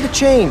trying to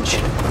change.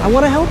 I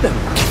want to help him.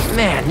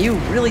 Man, you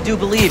really do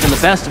believe in the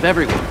best of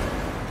everyone.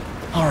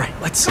 All right,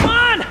 let's... Come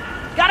on!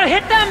 Gotta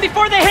hit them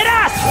before they hit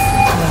us!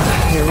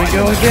 Here we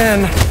go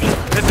again.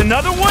 There's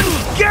another one?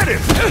 Get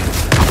him!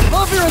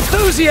 Love your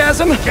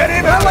enthusiasm. Get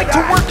him I like to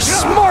work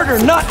smarter,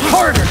 not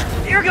harder.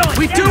 You're going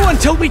We down. do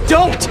until we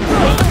don't.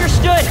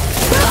 Understood.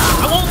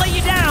 I won't let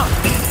you down.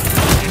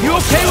 You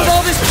okay with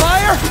all this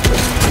fire?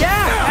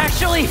 Yeah,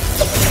 actually.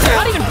 I'm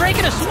not even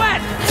breaking a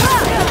sweat.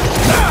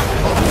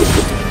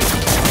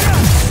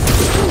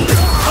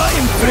 I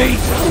am free!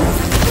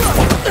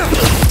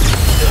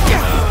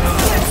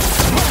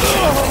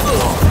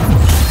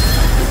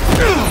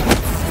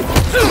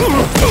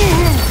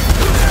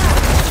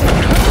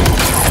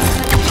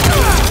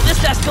 This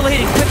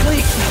escalating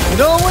quickly.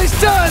 It always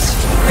does.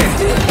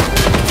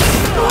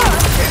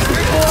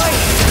 Boy,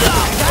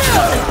 got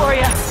something for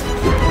you.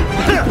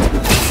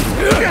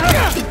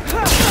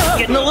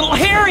 Getting a little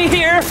hairy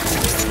here.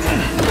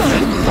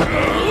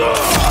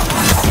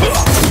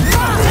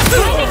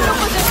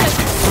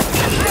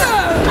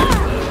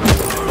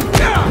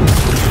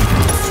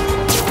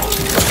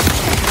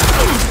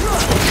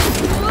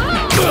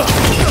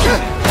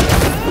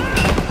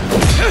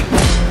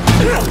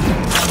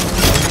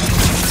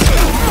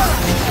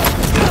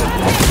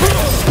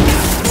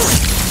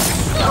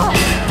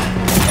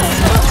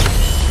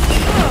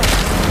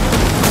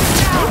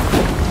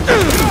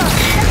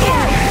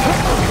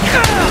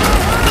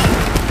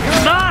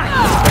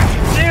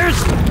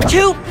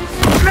 too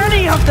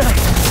many of them!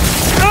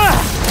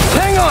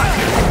 Hang on!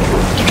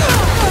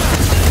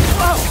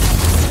 Whoa!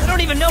 I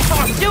don't even know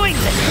how I'm doing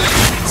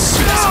this!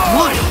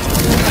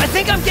 I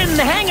think I'm getting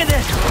the hang of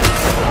this!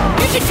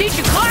 You should teach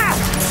a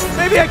class!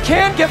 Maybe I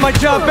can get my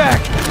job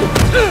back!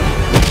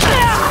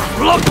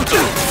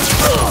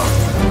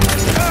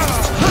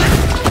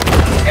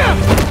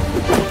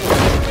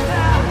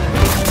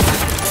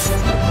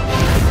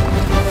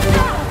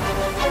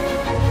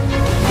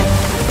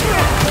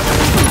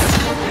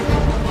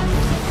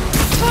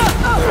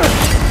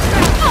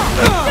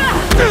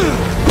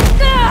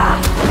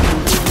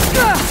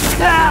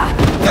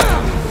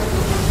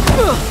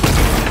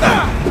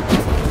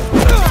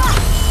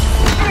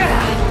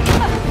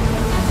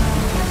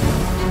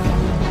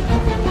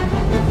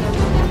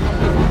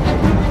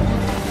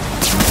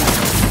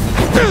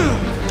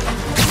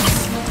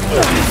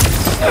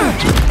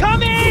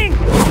 Coming!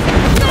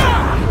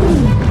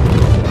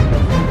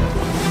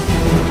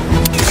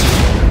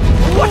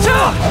 Watch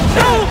out!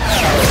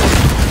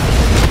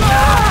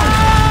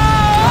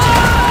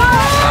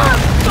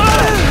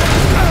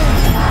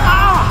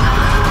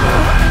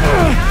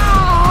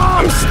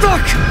 I'm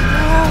stuck!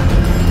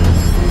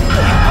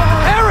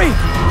 Harry!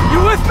 You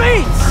with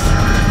me?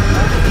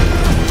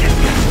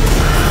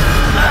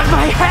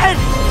 My head!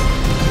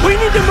 We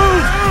need to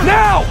move!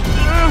 Now!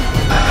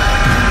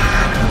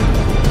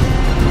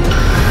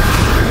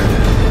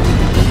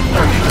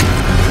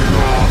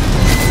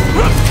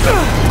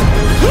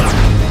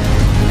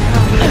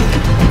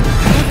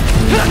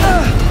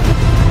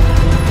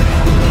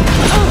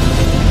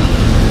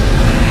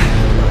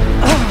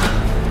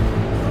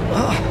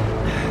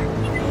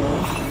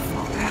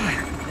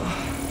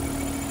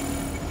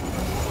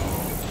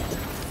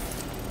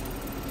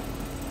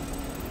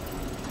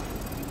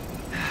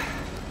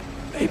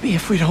 Maybe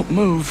if we don't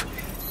move,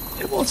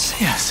 it won't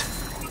see us.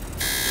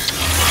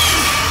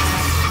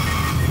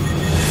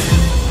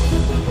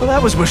 Well,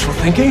 that was wishful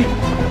thinking.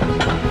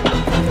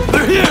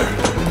 They're here!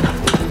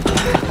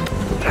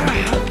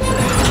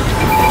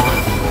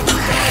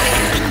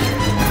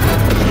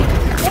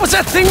 What was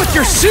that thing with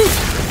your suit?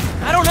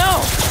 I don't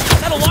know.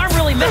 That alarm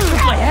really messed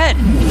with my head.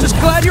 Just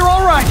glad you're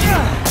all right.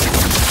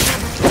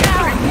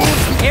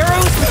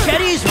 Arrows,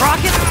 machetes,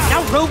 rockets,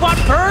 now robot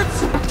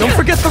birds? Don't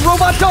forget the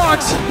robot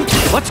dogs!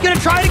 What's gonna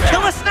try to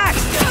kill us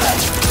next?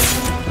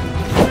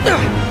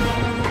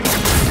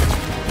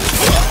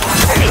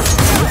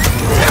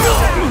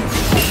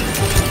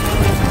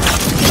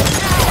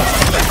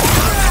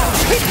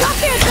 He's got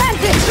the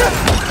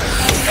advantage!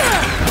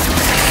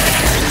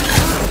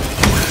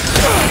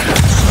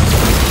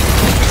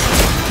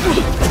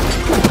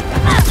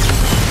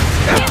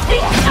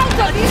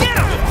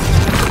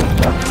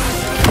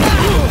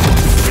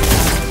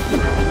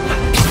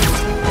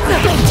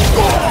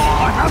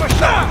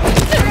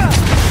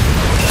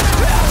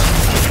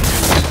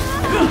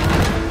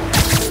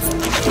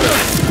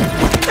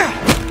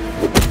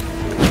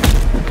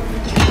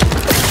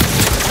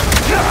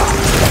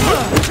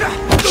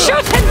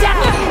 Shoot him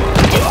down!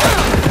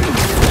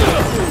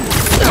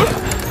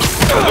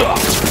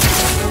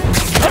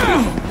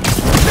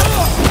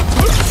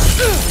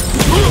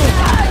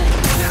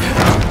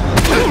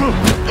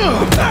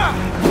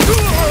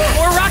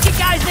 More rocket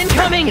guys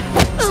incoming!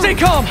 Stay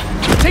calm!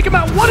 Take them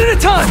out one at a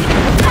time!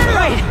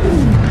 Right!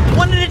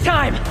 One at a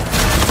time!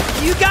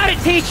 You got it,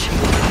 Teach!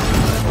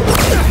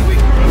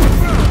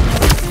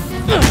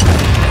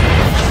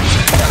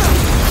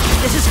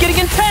 This is getting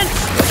intense!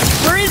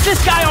 Where is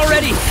this guy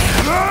already?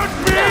 Let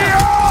me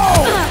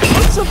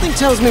out! Something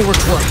tells me we're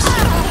close.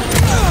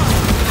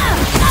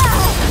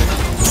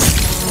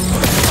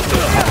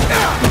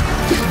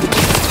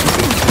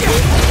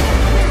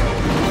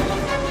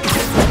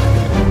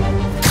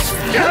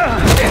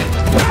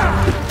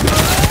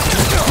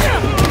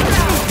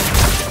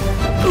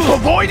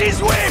 Avoid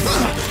his whip!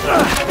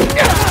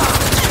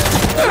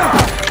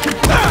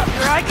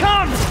 Here I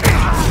come!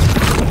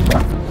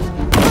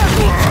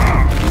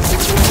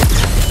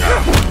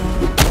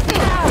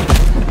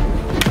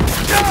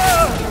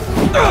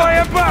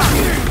 Fire back!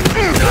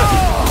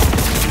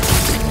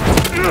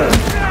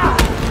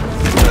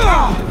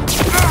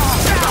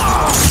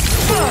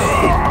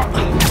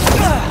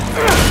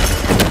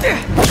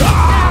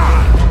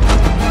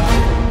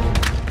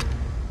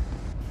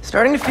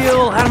 Starting to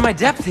feel out of my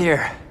depth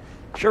here.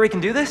 Sure we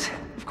can do this?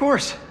 Of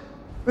course.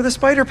 We're the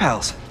Spider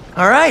Pals.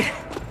 All right.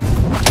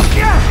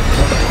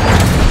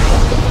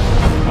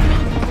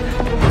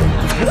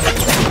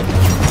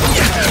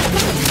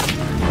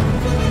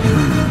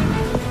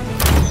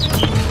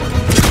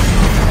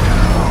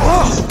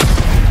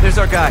 There's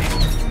our guy.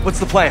 What's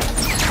the plan?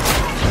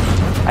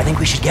 I think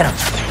we should get him.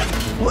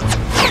 What?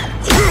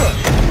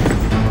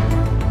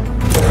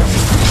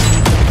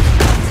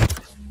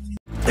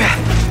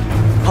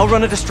 I'll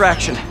run a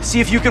distraction.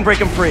 See if you can break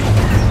him free.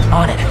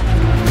 On it.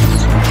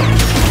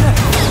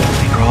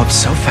 They grow up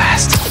so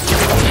fast.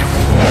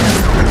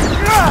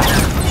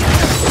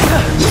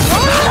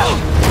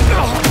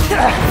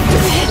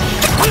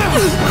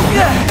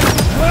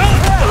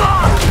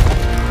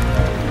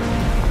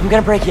 I'm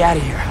gonna break you out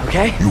of here,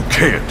 okay? You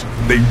can't.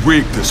 They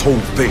rigged this whole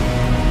thing.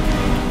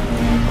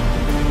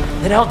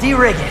 Then I'll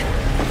de-rig it.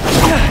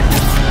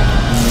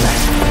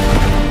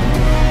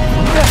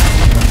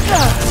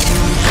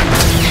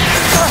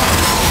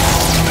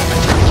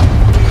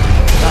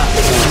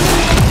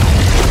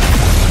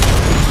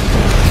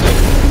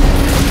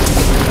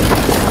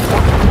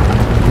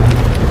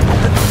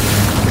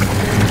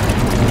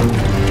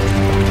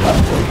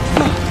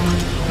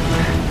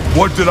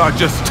 What did I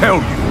just tell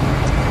you?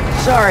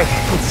 Sorry,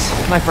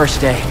 it's my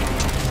first day.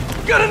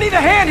 Gonna need a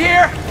hand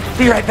here!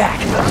 Be right back.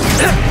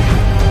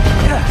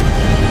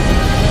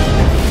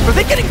 Are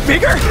they getting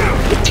bigger?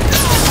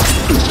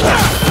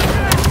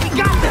 We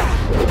got that!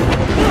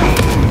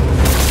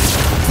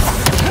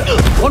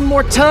 One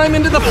more time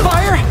into the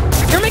fire?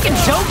 You're making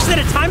jokes at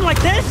a time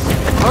like this?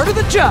 Part of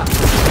the job.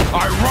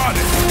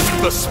 Ironic.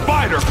 The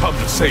spider come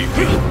to save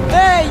me.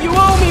 Hey, you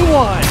owe me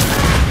one!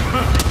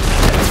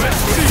 Let's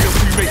see if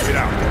we make it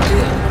out.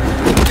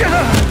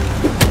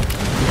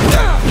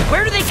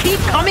 Where do they keep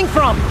coming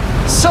from?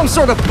 Some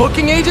sort of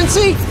booking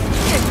agency?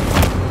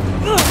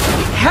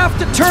 We have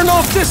to turn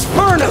off this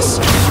furnace!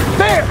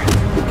 There!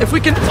 If we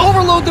can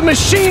overload the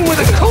machine with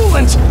a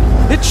coolant,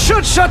 it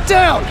should shut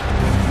down!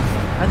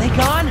 Are they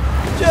gone?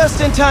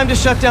 Just in time to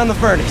shut down the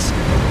furnace.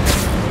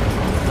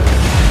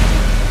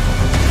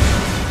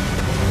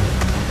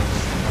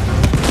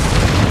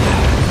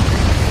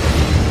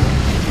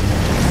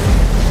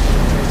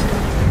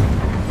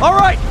 All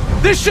right,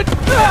 this should...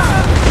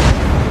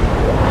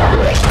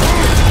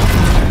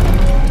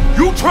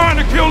 You trying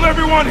to kill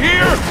everyone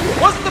here?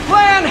 Wasn't the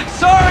plan,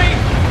 sorry!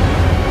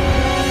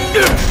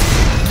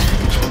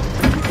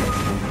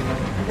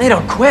 They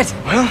don't quit.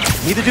 Well,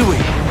 neither do we.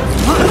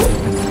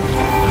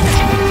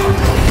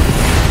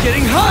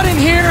 Getting hot in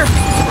here!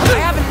 I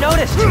haven't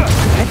noticed.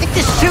 I think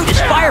this suit is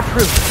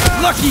fireproof.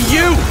 Lucky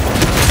you!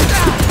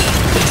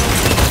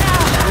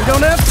 We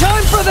don't have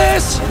time for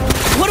this!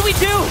 What do we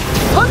do?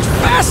 Punch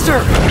faster!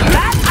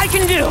 That I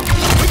can do!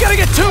 We gotta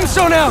get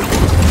Tombstone out!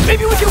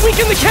 Maybe we can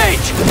weaken the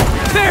cage!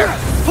 There!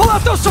 Pull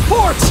out those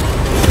supports!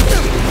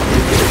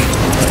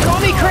 Call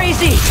me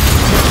crazy!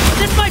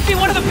 This might be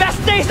one of the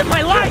best days of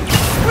my life!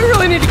 We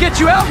really need to get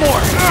you out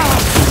more!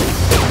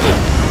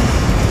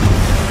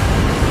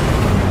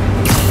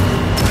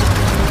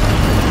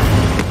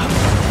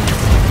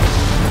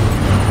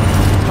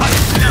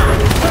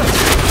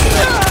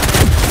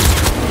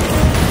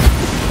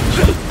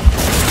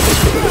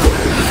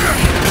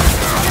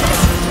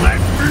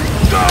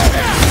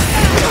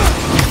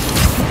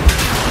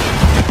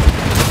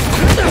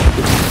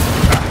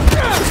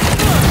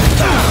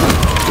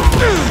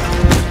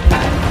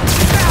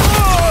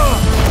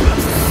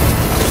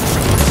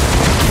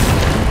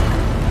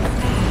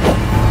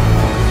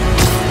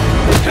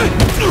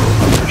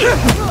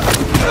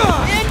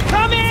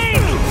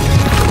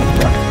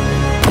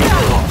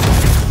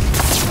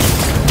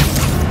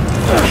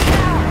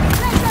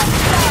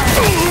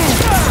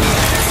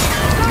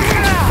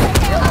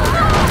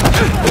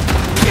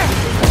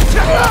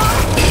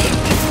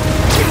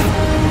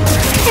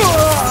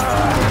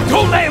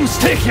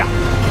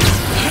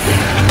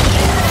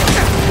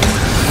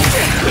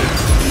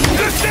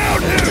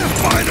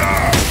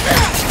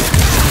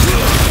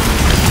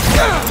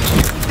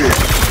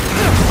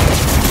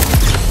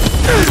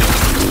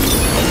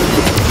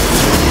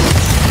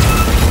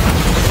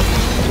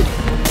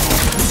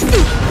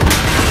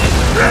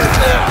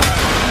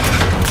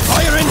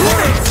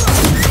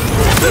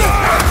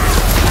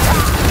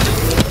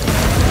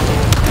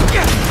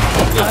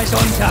 Eyes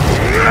on top.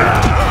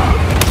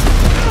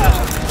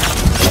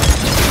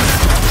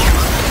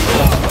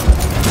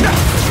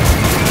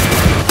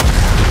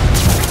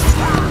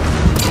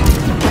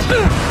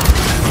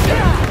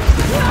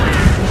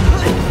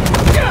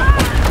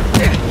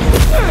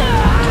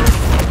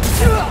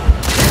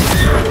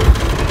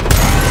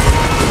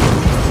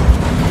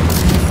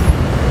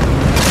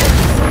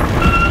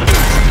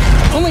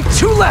 Only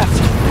 2 left!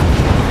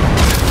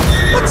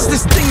 What's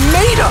this thing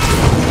made of?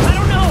 I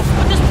don't know,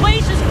 but this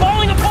place is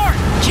falling apart!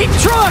 Keep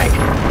trying!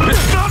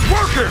 It's not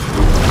working!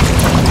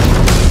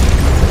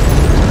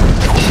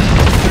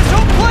 This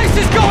whole place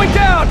is going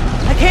down!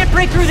 I can't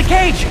break through the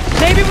cage!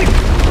 Maybe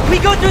we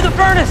go through the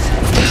furnace!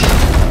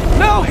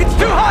 No, it's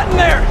too hot in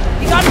there!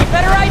 You got any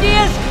better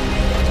ideas?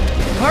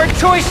 Hard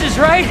choices,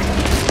 right?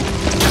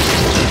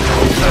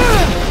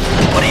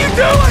 What are you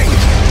doing?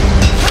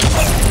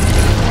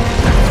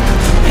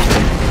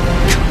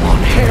 Come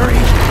on, Harry!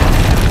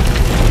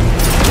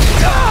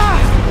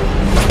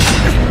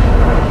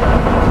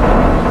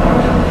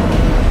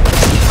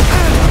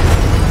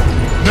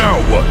 Now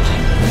what?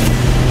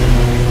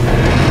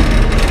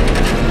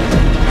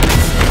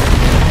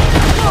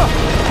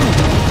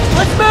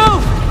 Let's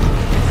move!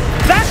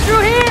 That's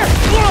through here!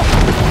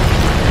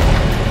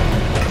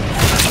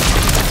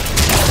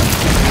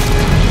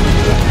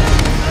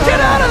 Get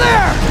out of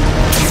there!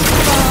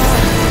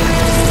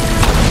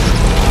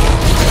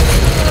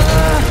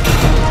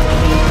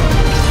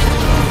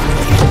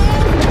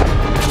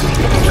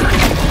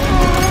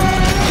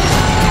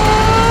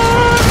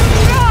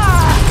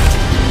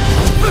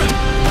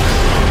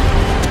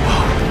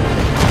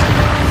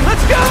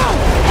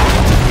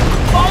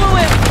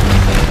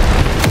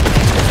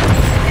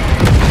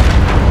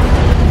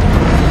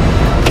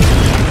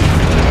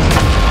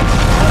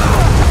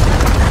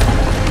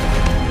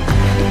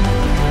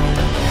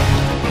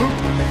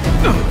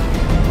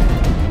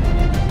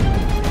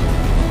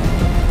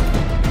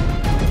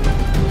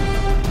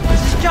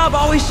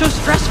 always so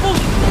stressful?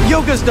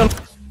 Yoga's done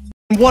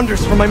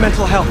wonders for my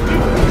mental health.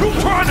 You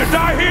trying to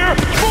die here?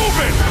 Move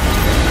it!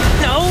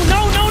 No!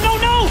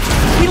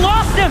 We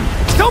lost him!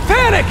 Don't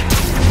panic!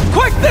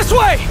 Quick, this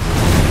way!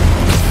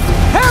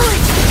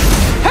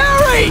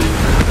 Harry!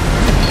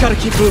 Gotta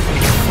keep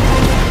moving.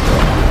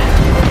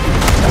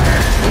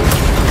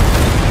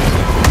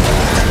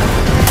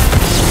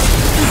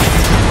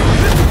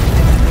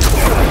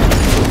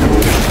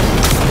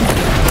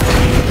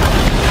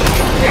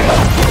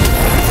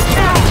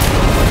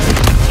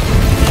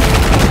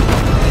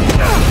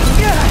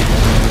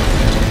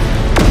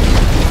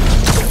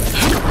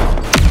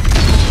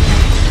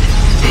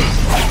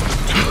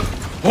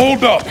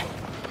 Hold up!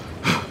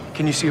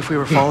 Can you see if we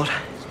were followed?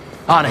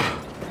 On it.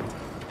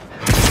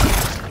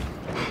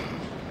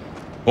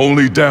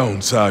 Only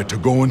downside to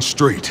going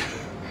straight.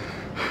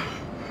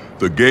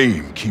 The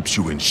game keeps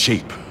you in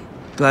shape.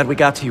 Glad we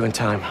got to you in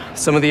time.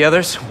 Some of the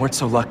others weren't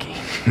so lucky.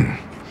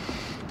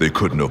 They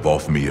couldn't have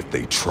off me if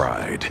they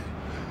tried.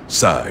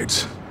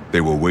 Besides,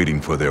 they were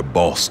waiting for their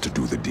boss to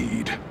do the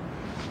deed.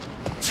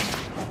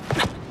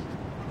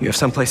 You have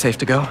someplace safe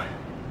to go?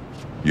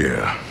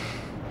 Yeah.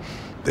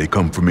 They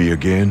come for me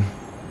again,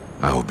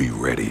 I'll be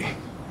ready.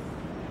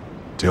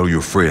 Tell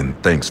your friend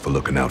thanks for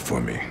looking out for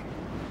me.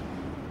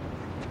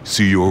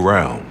 See you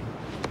around,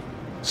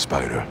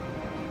 Spider.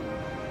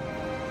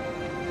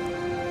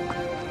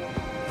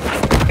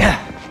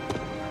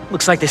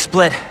 Looks like they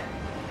split.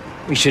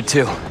 We should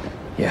too.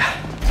 Yeah.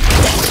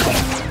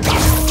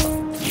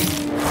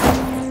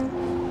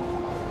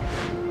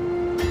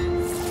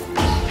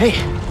 Hey,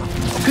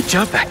 good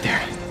job back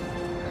there.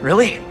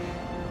 Really?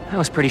 I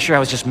was pretty sure I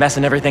was just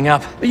messing everything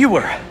up. You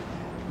were,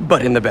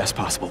 but in the best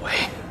possible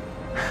way.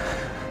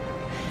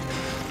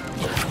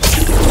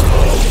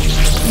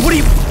 What are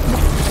you...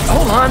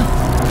 Hold on.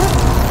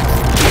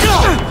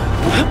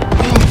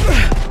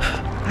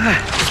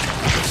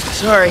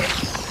 Sorry.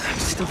 I'm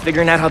still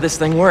figuring out how this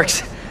thing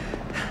works.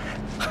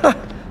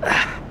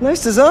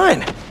 Nice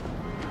design.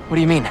 What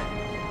do you mean?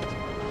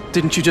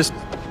 Didn't you just...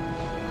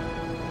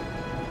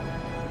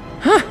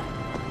 Huh.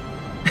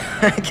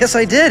 I guess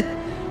I did.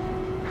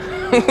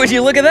 Would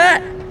you look at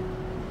that?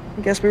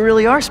 I guess we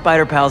really are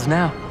spider pals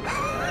now.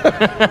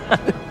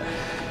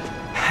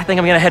 I think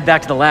I'm gonna head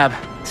back to the lab,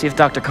 see if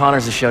Dr.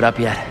 Connors has showed up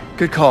yet.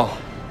 Good call.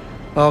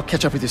 I'll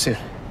catch up with you soon.